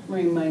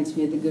 Reminds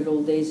me of the good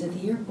old days at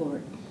the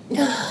airport.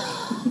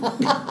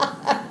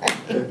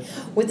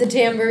 With the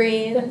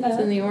tambourines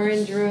and the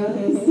orange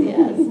rose.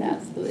 Yes,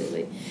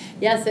 absolutely.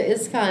 Yeah, so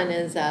ISKCON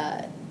is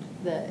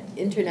the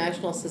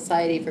International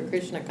Society for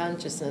Krishna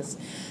Consciousness.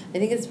 I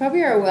think it's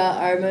probably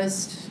our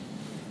most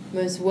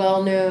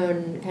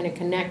well-known kind of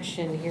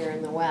connection here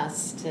in the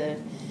West to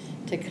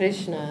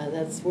Krishna.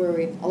 That's where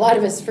a lot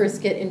of us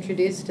first get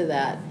introduced to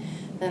that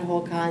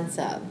whole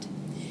concept.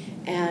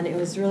 And it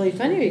was really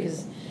funny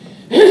because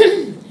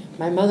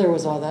my mother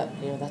was all that,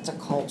 that's a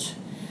cult.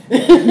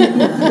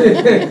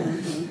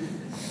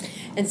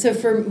 And so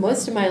for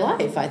most of my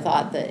life, I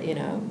thought that,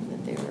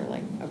 that they were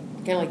like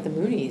kind of like the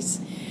Moonies.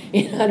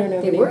 I don't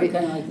know. They were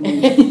kind of like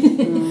me. I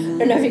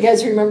don't know if you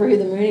guys remember who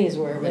the Moonies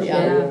were, but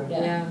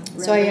Yeah.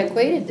 So I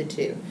equated the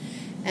two,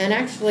 and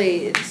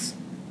actually, it's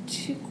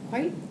two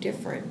quite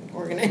different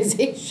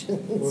organizations.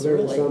 Well, there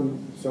were really.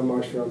 some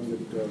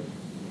ashrams that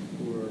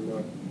were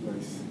not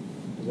nice.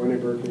 The one in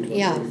Berkeley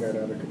Yeah. really got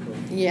out of control.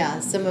 Yeah,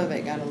 some of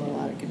it got a little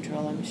out of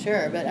control, I'm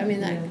sure. But I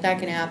mean, that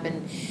can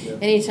happen Yeah.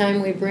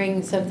 anytime we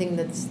bring something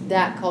that's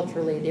that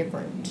culturally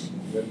different.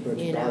 But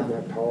You God, know.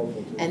 that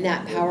powerful too. And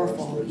that Very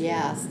powerful, powerful.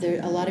 yes. There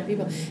are a lot of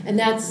people, and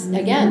that's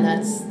again,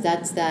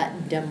 that's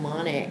that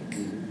demonic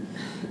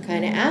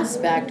kind of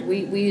aspect.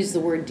 We use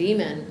the word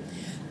demon,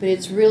 but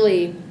it's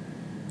really,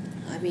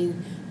 I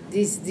mean,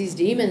 these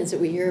demons that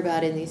we hear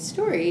about in these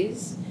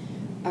stories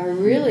are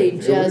really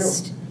They're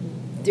just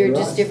they're They're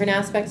just us. different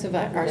aspects of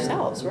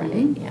ourselves, right?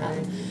 Mhm. Yeah.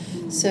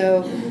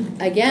 So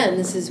again,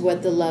 this is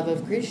what the love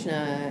of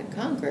Krishna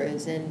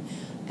conquers, and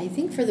I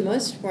think for the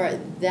most part,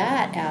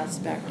 that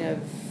aspect of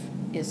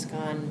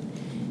ISKCON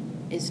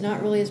is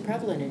not really as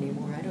prevalent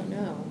anymore. I don't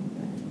know.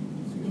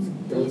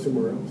 Go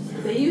somewhere else.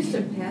 They used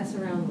to pass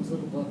around those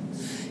little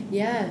books,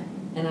 Yeah,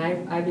 and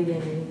I began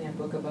reading that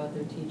book about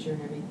their teacher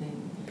and everything.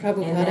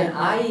 And then Prabhupada.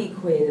 I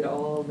equated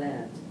all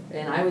that,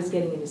 and I was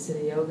getting into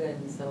Siddha Yoga,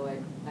 and so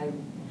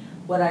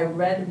what I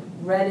read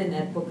in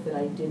that book that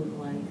I didn't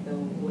like though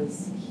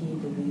was he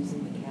believes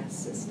in the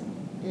caste system,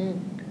 Mm,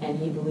 and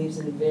he believes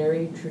in a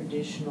very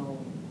traditional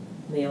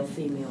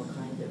male-female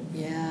kind of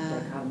yeah,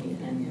 dichotomy,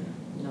 and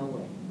no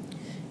way.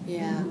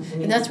 yeah. I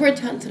mean- And that's where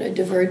Tantra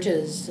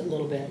diverges a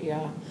little bit,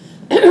 yeah.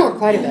 Or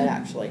quite a bit,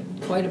 actually.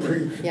 Quite a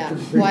bit. Yeah,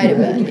 quite a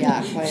bit,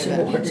 yeah, quite a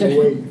bit. Walking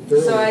away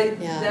thoroughly. So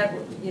Yeah. that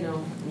was Yeah.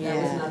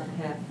 not the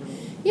path for me.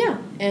 Yeah,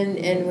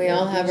 and we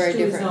all have our Each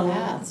to his different own.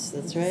 paths,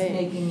 that's Just right.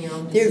 Making your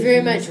own They're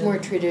very decisions much more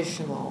and-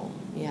 traditional,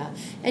 yeah.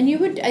 And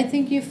I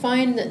think you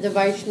find that the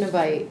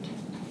Vaishnavite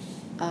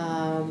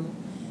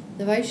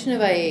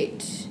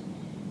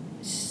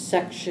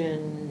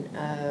section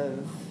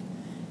of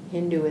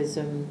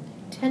Hinduism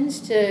tends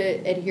to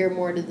adhere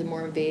more to the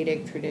more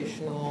Vedic,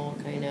 traditional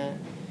kind of,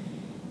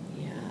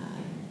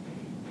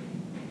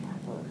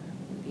 proper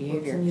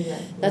behavior. To me,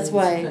 that That's means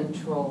why-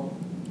 control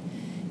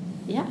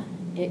Yeah,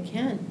 it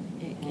can.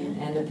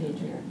 and a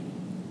patriarchy.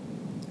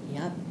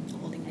 Yep,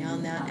 holding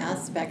down that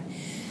aspect.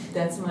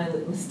 That's my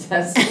litmus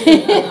test.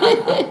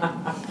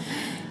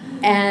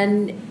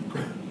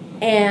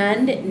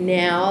 And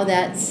now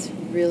that's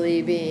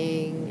really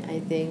being, I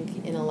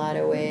think, in a lot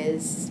of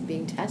ways,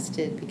 being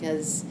tested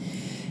because,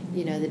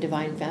 the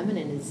divine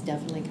feminine is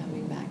definitely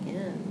coming back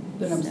in.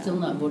 But I'm So. still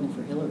not voting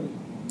for Hillary.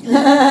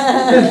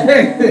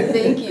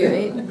 Thank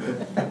you.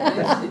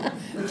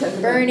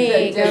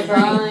 Bernie, go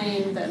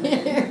Bernie.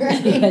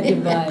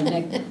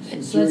 Divine.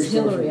 So that's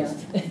Hillary out.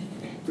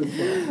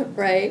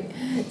 Right?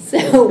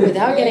 So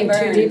without getting too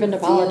Burn. deep into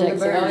See you in the politics.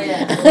 burn. Oh,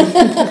 yeah.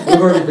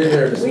 We've already been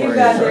there this We've morning.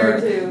 got it's there all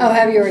right. too. Oh,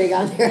 have you already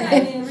gone there? Yeah, I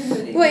mean,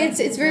 everybody Well, it's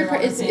very their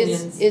own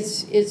opinions.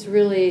 it's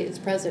really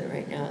present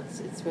right now.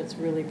 It's what's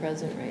really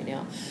present right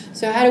now.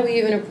 So how do we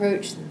even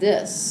approach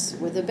this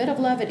with a bit of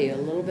levity, a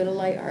little bit of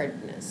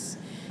lightheartedness,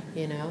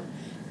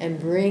 and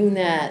bring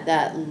that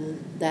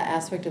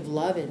aspect of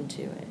love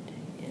into it,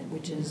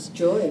 which is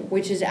Joy.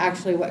 which is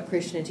actually what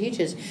Krishna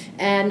teaches.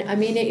 And I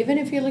mean, even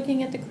if you're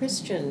looking at the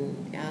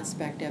Christian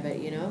aspect of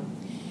it,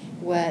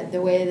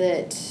 the way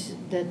that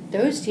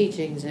those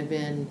teachings have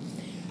been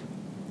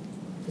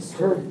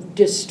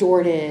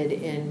distorted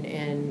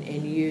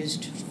and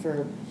used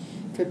for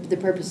the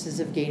purposes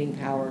of gaining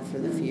power for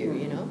the few,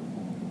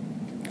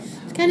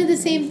 It's kind of the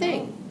same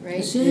thing, right?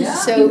 As soon as Yeah.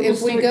 So people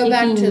if we start go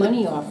back taking to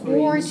money the offerings,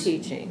 core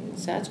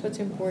teachings, that's what's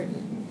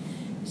important,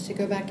 is to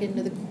go back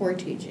into the core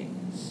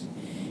teachings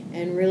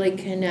and really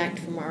connect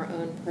from our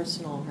own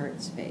personal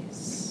heart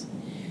space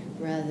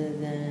rather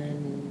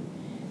than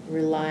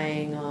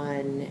relying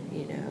on,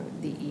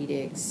 the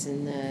edicts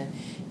and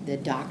the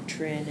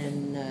doctrine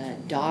and the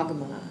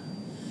dogma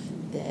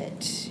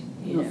that,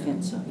 No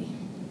offense, Abby.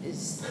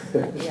 is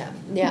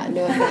yeah.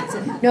 No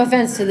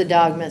offense to the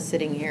dogma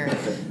sitting here,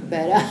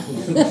 but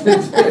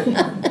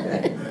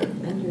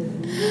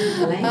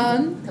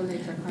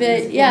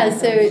but yeah.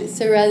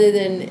 So rather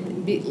than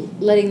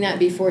letting that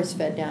be force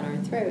fed down our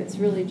throats,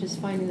 really just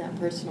finding that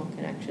personal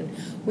connection,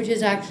 which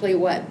is actually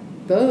what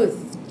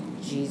both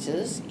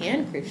Jesus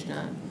and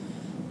Krishna,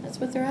 that's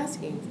what they're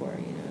asking for.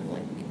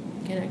 Like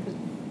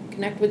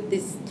connect with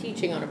this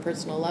teaching on a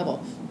personal level.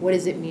 What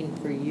does it mean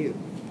for you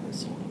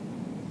personally?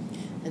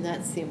 And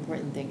that's the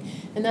important thing.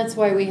 And that's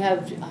why we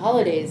have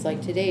holidays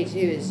like today, too,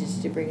 is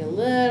just to bring a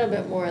little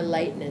bit more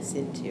lightness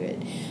into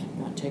it.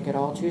 Not take it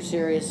all too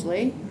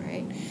seriously,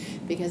 right?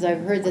 Because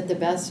I've heard that the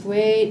best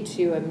way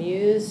to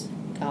amuse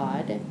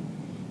God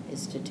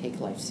is to take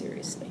life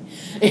seriously.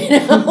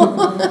 It's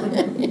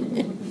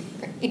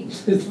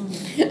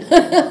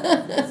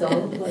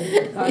all a play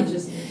of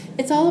consciousness.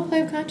 It's all a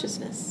play of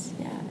consciousness,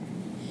 yeah.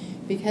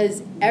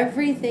 Because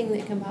everything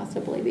that can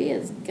possibly be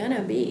is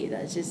gonna be.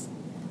 That's just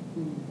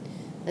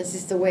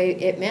the way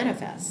it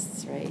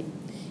manifests, right?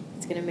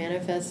 It's going to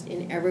manifest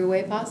in every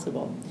way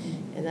possible.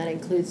 And that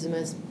includes the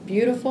most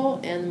beautiful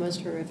and the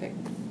most horrific.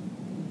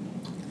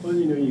 Well,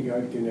 you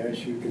got Ganesh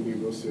who can be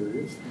real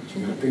serious.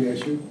 You got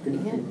Ganesh who can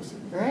not be real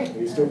serious. Right.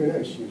 And he's still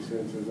Ganesh. He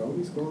says all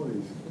these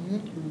qualities.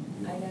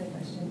 Mm-hmm. I got a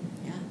question.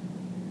 Yeah.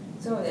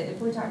 So if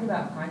we're talking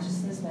about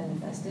consciousness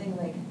manifesting,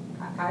 like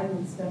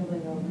I'm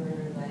stumbling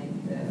over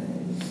like the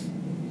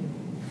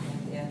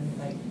end,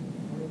 like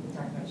we were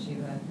talking about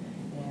Shiva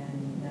and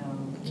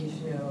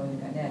Vishnu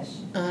and Ganesh.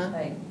 Uh-huh.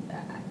 Like,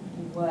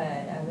 what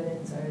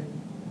evidence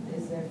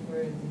is there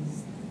for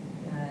these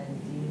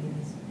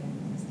deities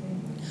manifesting?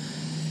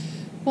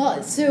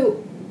 Well,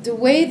 so the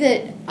way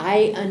that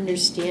I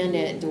understand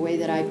it, the way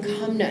that I've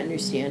come to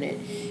understand it,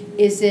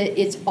 is that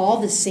it's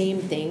all the same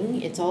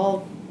thing. It's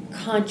all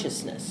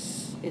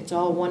consciousness. It's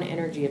all one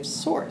energy of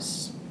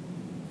source.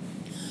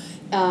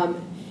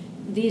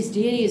 These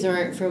deities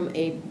aren't from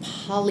a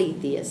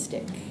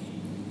polytheistic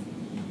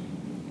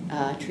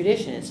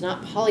tradition. It's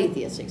not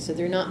polytheistic, so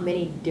they're not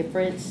many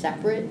different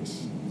separate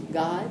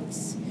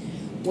gods.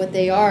 What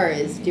they are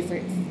is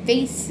different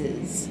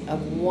faces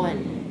of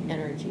one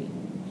energy.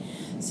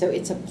 So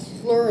it's a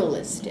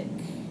pluralistic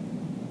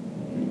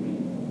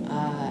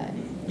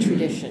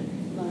tradition.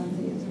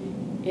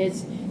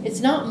 Monotheism. It's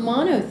not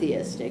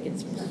monotheistic,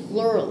 it's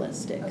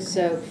pluralistic. Okay.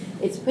 So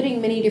it's putting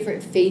many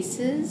different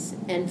faces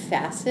and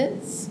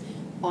facets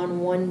on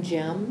one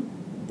gem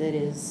that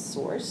is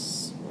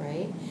source,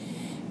 right?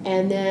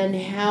 And then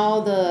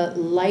how the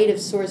light of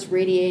source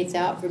radiates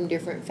out from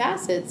different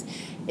facets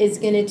is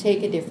going to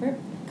take a different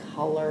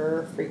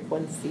color,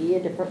 frequency, a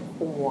different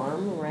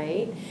form,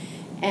 right?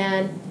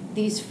 And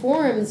these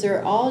forms are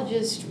all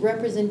just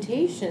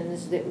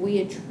representations that we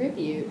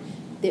attribute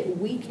that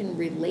we can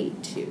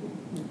relate to,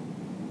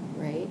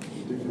 right?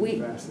 Different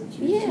facets.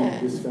 You see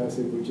this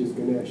facet, which is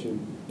Ganesh,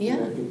 and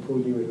that can pull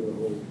you into the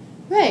whole.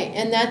 Right,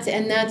 and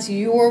that's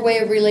your way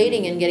of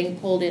relating and getting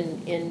pulled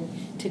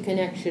into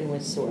connection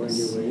with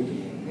source.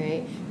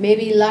 Right?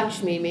 Maybe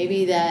Lakshmi,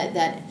 maybe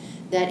that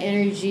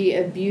energy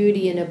of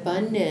beauty and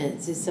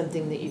abundance is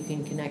something that you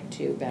can connect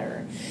to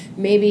better.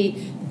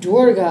 Maybe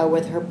Durga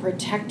with her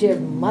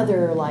protective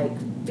mother-like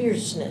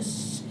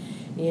fierceness,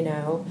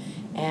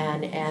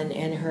 and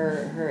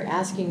her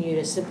asking you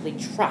to simply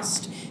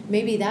trust.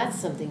 Maybe that's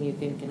something you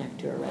can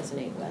connect to or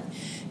resonate with.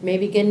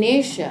 Maybe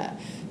Ganesha,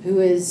 who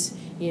is,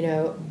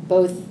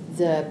 both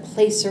the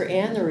placer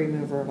and the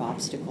remover of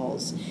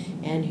obstacles,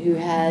 and who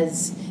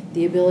has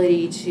the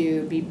ability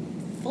to be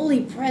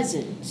fully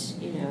present,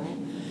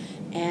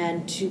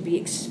 and to be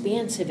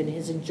expansive in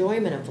his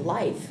enjoyment of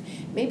life.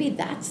 Maybe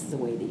that's the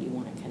way that you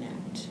want to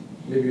connect.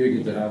 Maybe you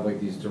get to have like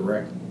these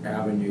direct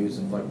avenues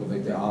of like with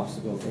like the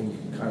obstacle thing, you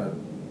can kind of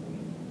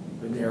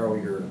narrow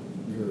your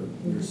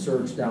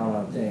search down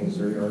on things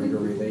or your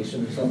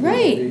relation or something.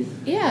 Right. Maybe.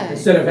 Yeah.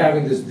 Instead of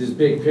having this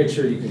big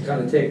picture, you can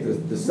kind of take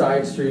the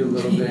side street a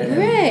little bit. And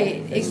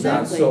Right. it's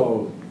Exactly. not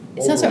so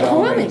It's not so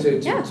overwhelming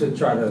overwhelming. Yeah. to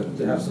try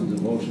to have some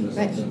devotion to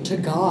something. Right. To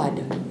God.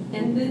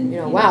 And then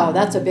Wow,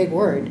 that's a big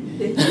word.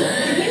 It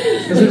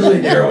doesn't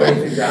really narrow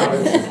anything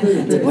down.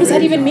 What does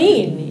that even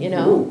mean?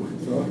 Ooh,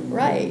 so.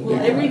 Right. Well,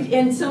 Yeah.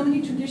 and so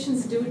many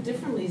traditions do it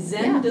differently.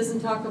 Zen Yeah.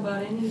 doesn't talk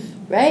about any,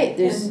 Right.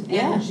 There's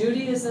and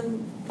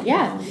Judaism,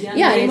 Yeah. the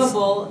Yeah, it's-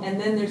 unnameable, and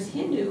then there's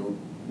Hindu,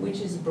 which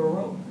is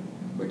Baroque.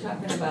 We're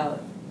talking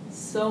about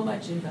so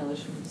much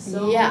embellishment,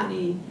 so Yeah.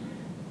 many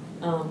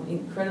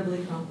incredibly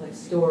complex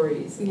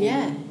stories,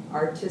 Yeah. and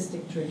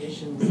artistic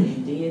traditions,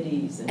 and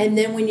deities, And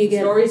then when you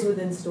get stories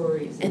within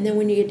stories. And then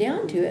when you get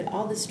down to it,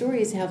 all the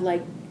stories have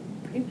like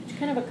pretty much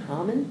kind of a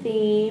common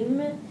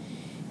theme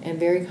and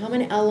very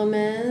common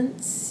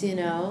elements,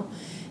 And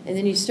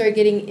then you start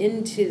getting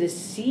into the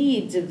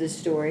seeds of the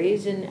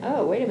stories and,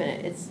 oh, wait a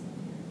minute, it's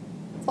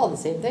all the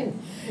same thing.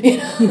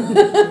 Here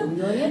we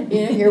go again.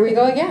 Here we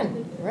go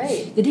again.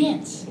 Right. The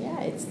dance. Yeah,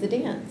 it's the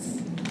dance.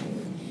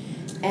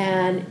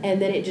 And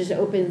then it just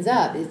opens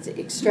up. It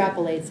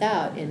extrapolates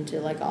out into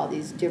like all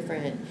these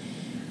different,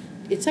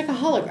 it's like a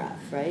holograph.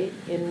 right?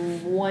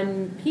 In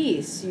one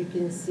piece, you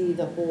can see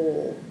the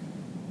whole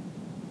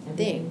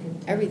thing,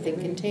 everything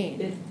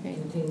contained. It Right.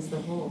 contains the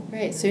whole.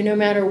 Right, so no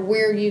matter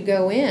where you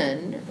go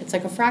in, it's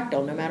like a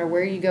fractal, no matter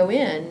where you go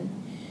in,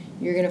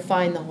 you're gonna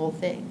find the whole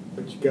thing.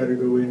 But you gotta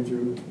go in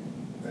through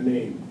a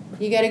name.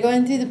 You gotta go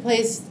in through the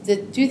place,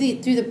 through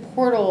the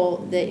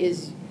portal that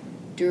is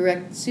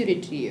direct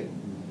suited to you,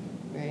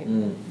 right?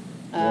 Well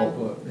Um,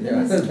 put.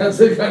 Yeah, that's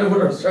kind of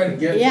what I was trying to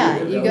get to.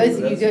 Yeah, you go, That's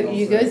you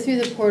well go said. through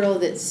the portal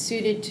that's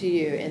suited to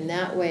you, and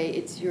that way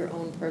it's your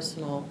own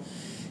personal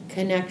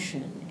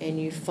connection, and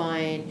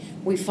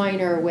we find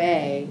our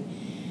way.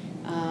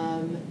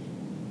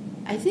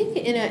 I think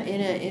in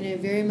a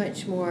very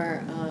much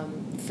more,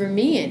 for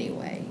me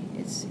anyway,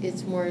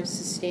 it's more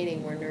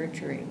sustaining, more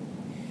nurturing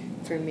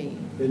for me.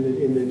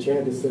 In the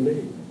chant, it's the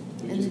name.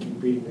 You And just the- keep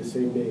repeating the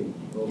same name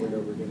over and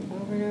over again.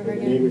 Over and over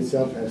And the name again.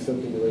 itself has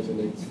something that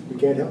resonates. We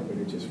can't help it,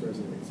 it just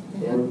resonates.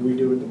 The Yeah. more we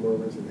do it, the more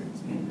it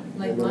resonates.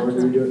 Like And the more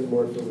mantra. we do it, the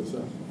more it fills us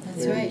up.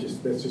 That's And right.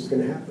 that's just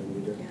gonna happen.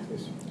 Yeah.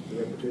 It's the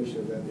repetition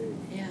of that name.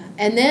 Yeah,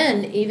 and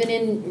then even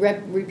in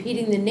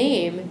repeating the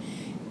name,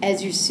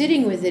 as you're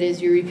sitting with it,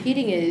 as you're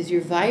repeating it, as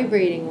you're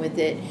vibrating with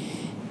it,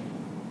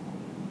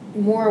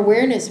 more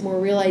awareness, more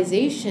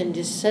realization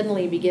just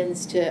suddenly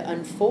begins to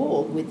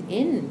unfold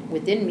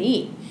within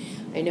me.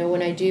 I know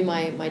when I do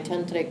my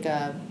tantric,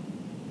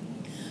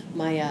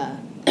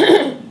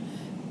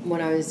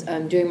 when I was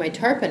doing my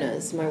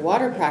tarpanas, my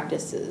water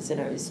practices,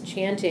 and I was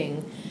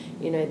chanting,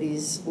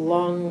 these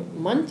long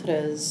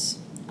mantras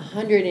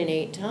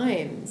 108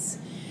 times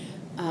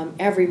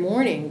every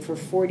morning for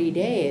 40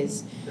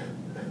 days.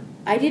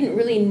 I didn't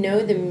really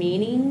know the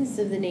meanings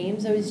of the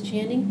names I was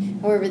chanting.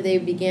 However, they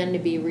began to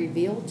be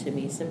revealed to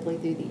me simply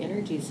through the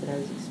energies that I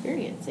was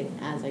experiencing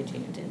as I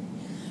chanted.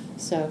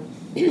 So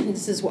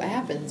this is what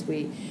happens.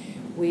 We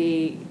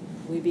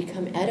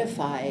become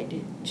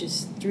edified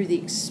just through the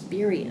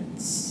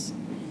experience,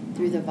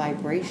 through the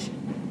vibration.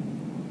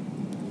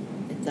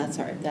 That's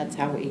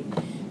how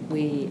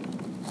we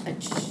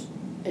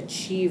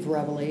achieve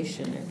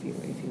revelation, if you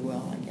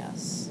will, I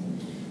guess.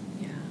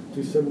 Yeah.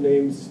 Do some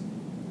names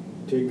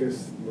take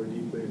us more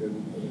deeply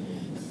than other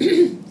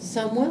names?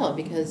 Some will,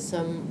 because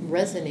some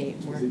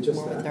resonate more Is it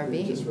just with that? our It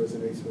being. just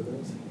resonates with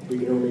us? We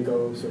can only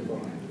go so far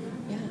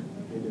Yeah.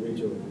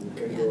 individually. We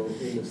can't Yeah. go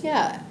aimlessly.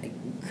 Yeah.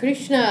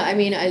 Krishna,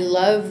 I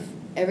love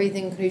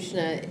everything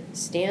Krishna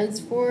stands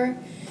for,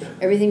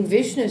 everything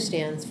Vishnu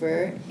stands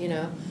for,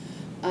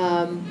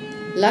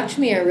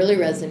 Lakshmi I really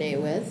resonate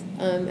with.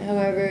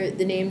 However,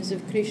 the names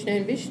of Krishna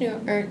and Vishnu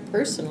aren't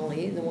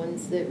personally the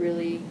ones that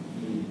really,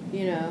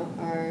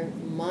 are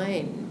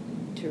mine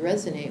to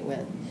resonate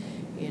with,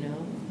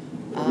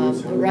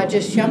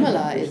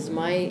 Rajashamala is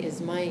my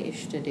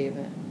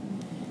Ishtadeva,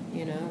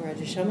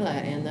 Rajashamala,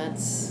 and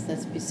that's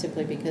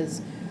simply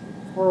because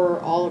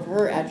all of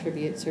her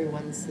attributes are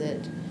ones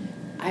that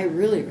I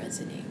really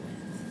resonate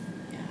with.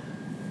 Yeah.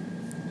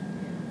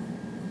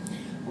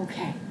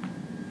 Okay,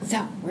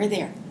 so we're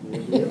there.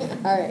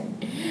 All right.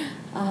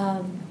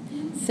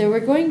 So we're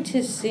going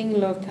to sing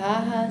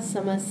Lokaha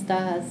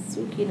Samastaha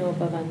Sukhino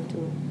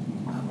Bhavantu.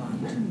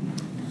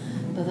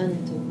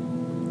 Bhavantu.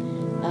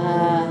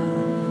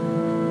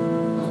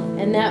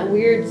 And that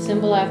weird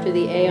symbol after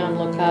the A on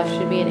Lokaha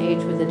should be an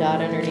H with a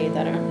dot underneath.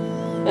 I don't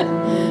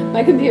know.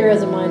 My computer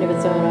has a mind of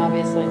its own,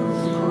 obviously.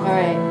 All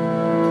right.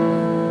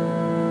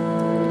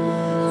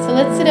 So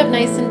let's sit up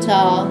nice and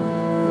tall.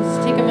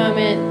 Let's take a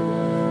moment.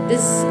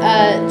 This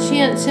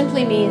chant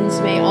simply means,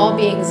 may all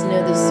beings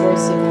know the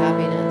source of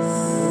happiness.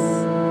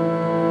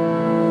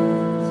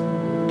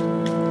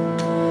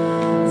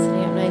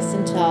 Sitting up nice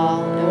and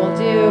tall. And we'll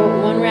do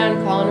one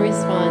round call and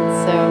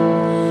response. So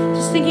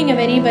just thinking of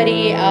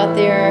anybody out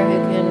there who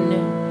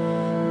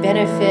can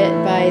benefit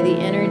by the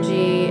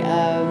energy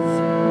of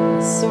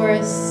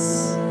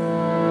Source,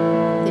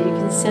 that you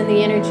can send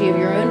the energy of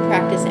your own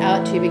practice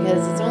out to,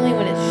 because it's only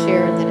when it's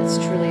shared that it's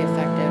truly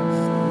effective.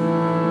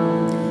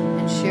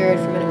 Share it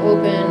from an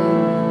open,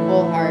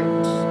 whole heart,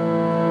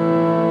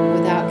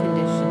 without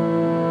condition.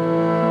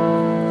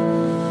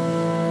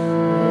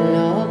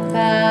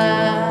 Loka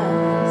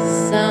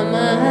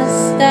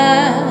samasta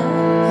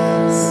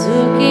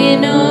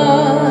sukhino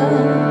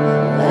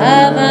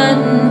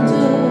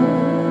bhavantu.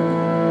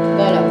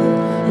 Bolo.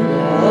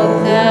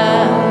 Loka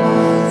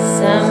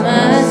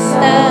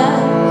samasta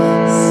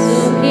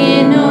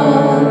sukhino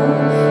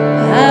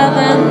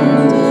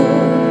bhavantu.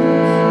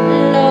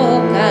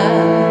 Loka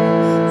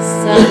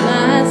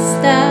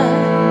Samasta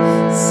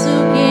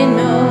Sukhi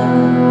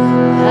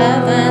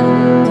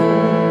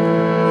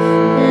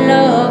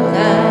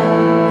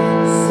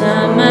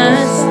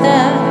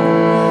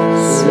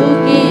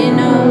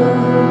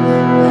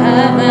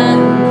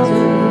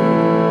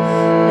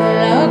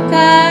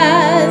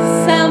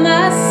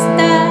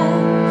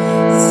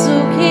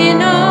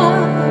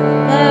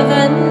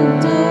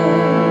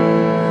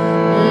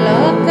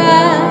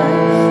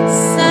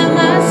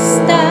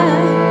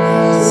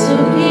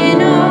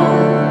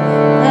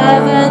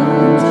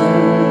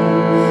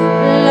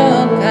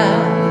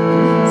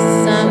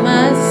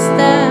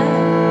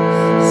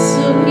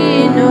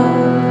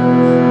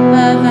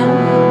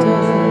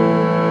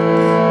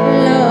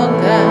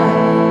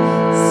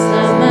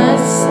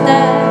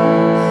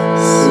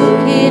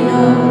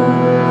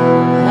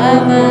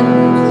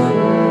Bhavantu.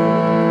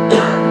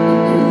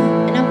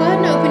 And now go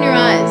ahead and open your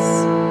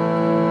eyes.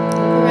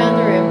 Look around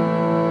the room.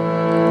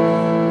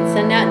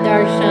 Send out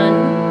darshan,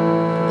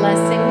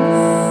 blessings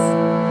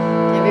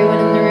to everyone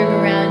in the room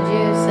around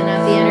you. Send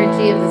out the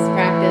energy of this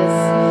practice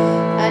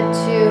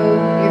to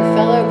your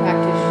fellow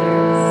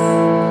practitioners.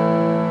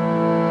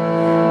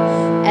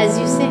 As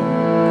you sing,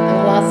 and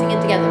we'll all sing it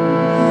together.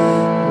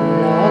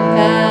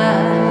 Loka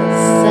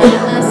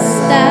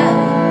samasta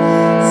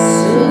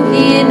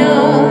sukhino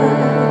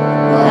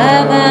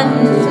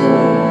bhavantu.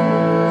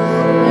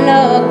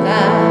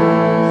 Loka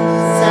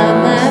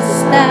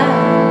samasta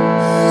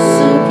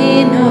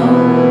sukhino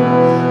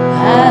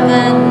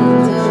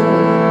bhavantu.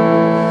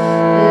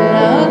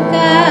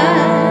 Loka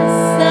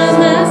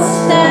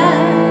samasta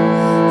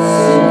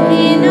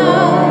sukhino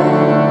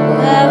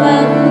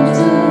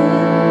bhavantu.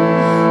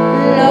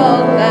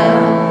 Loka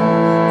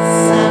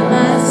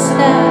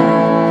samasta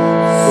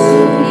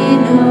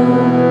sukhino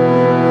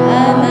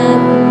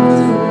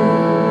bhavantu.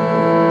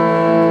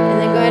 And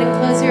then go ahead and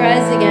close your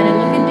eyes again and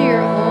look into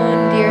your own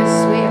dear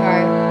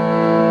sweetheart.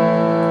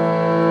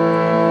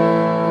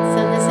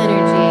 Send this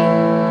energy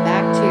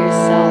back to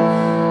yourself.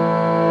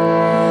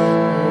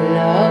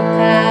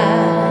 Loka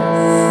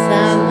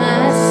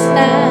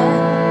samasta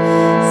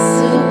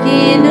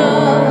sukhino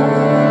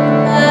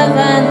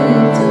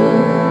bhavantu.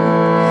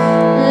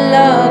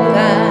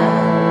 Loka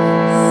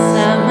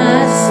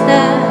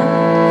samasta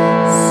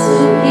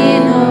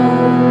sukhino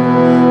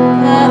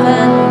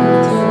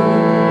bhavantu.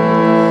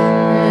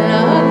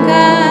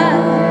 Loka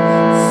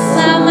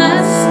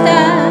samasta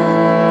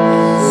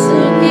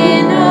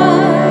sukhino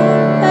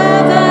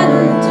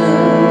bhavantu.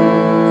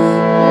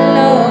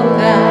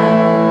 Loka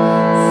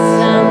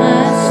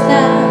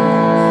samasta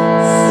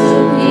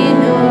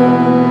sukhino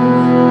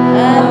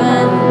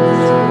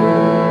bhavantu.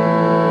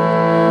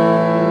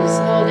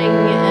 Just holding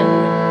and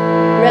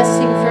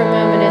resting for a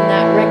moment in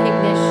that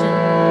recognition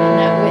and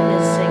that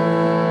witnessing.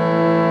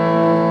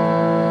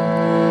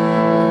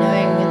 And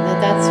knowing that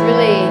that's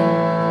really a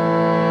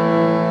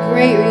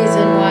great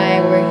reason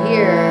why we're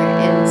here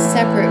in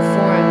separate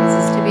forms,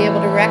 is to be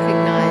able to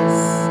recognize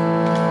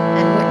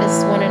and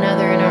witness one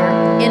another in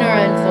our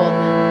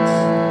unfoldment,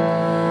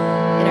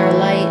 in our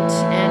light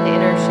and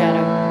in our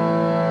shadow.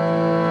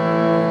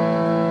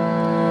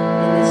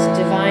 In this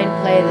divine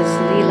play, this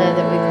Leela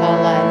that we call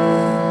life.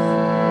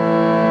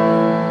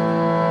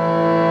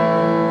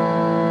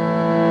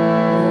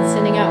 And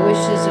sending out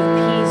wishes of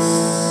peace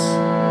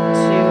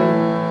to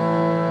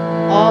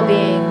all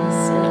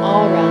beings in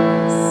all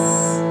realms.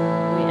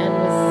 We end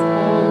with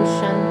Om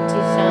Shanti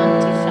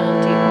Shanti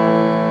Shanti Om.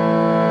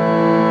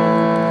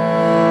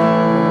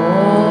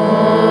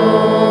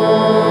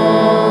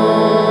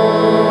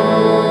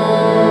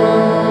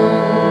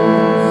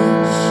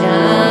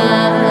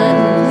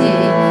 Shanti,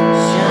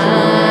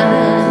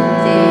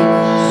 Shanti,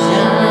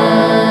 Shanti.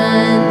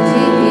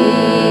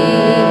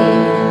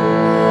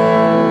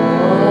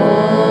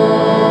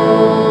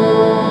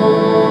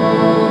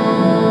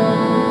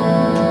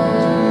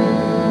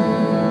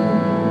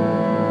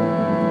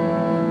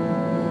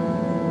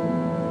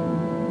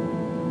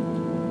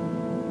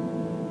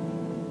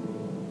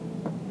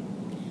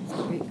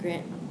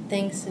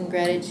 Thanks and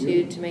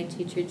gratitude to my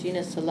teacher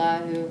Gina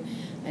Salah, who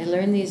I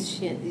learned these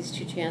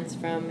two chants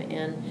from,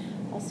 and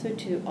also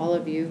to all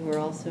of you who are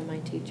also my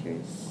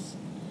teachers.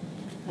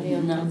 Hari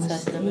Om Tat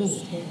Sat.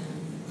 Namaste.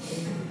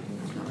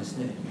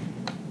 Namaste.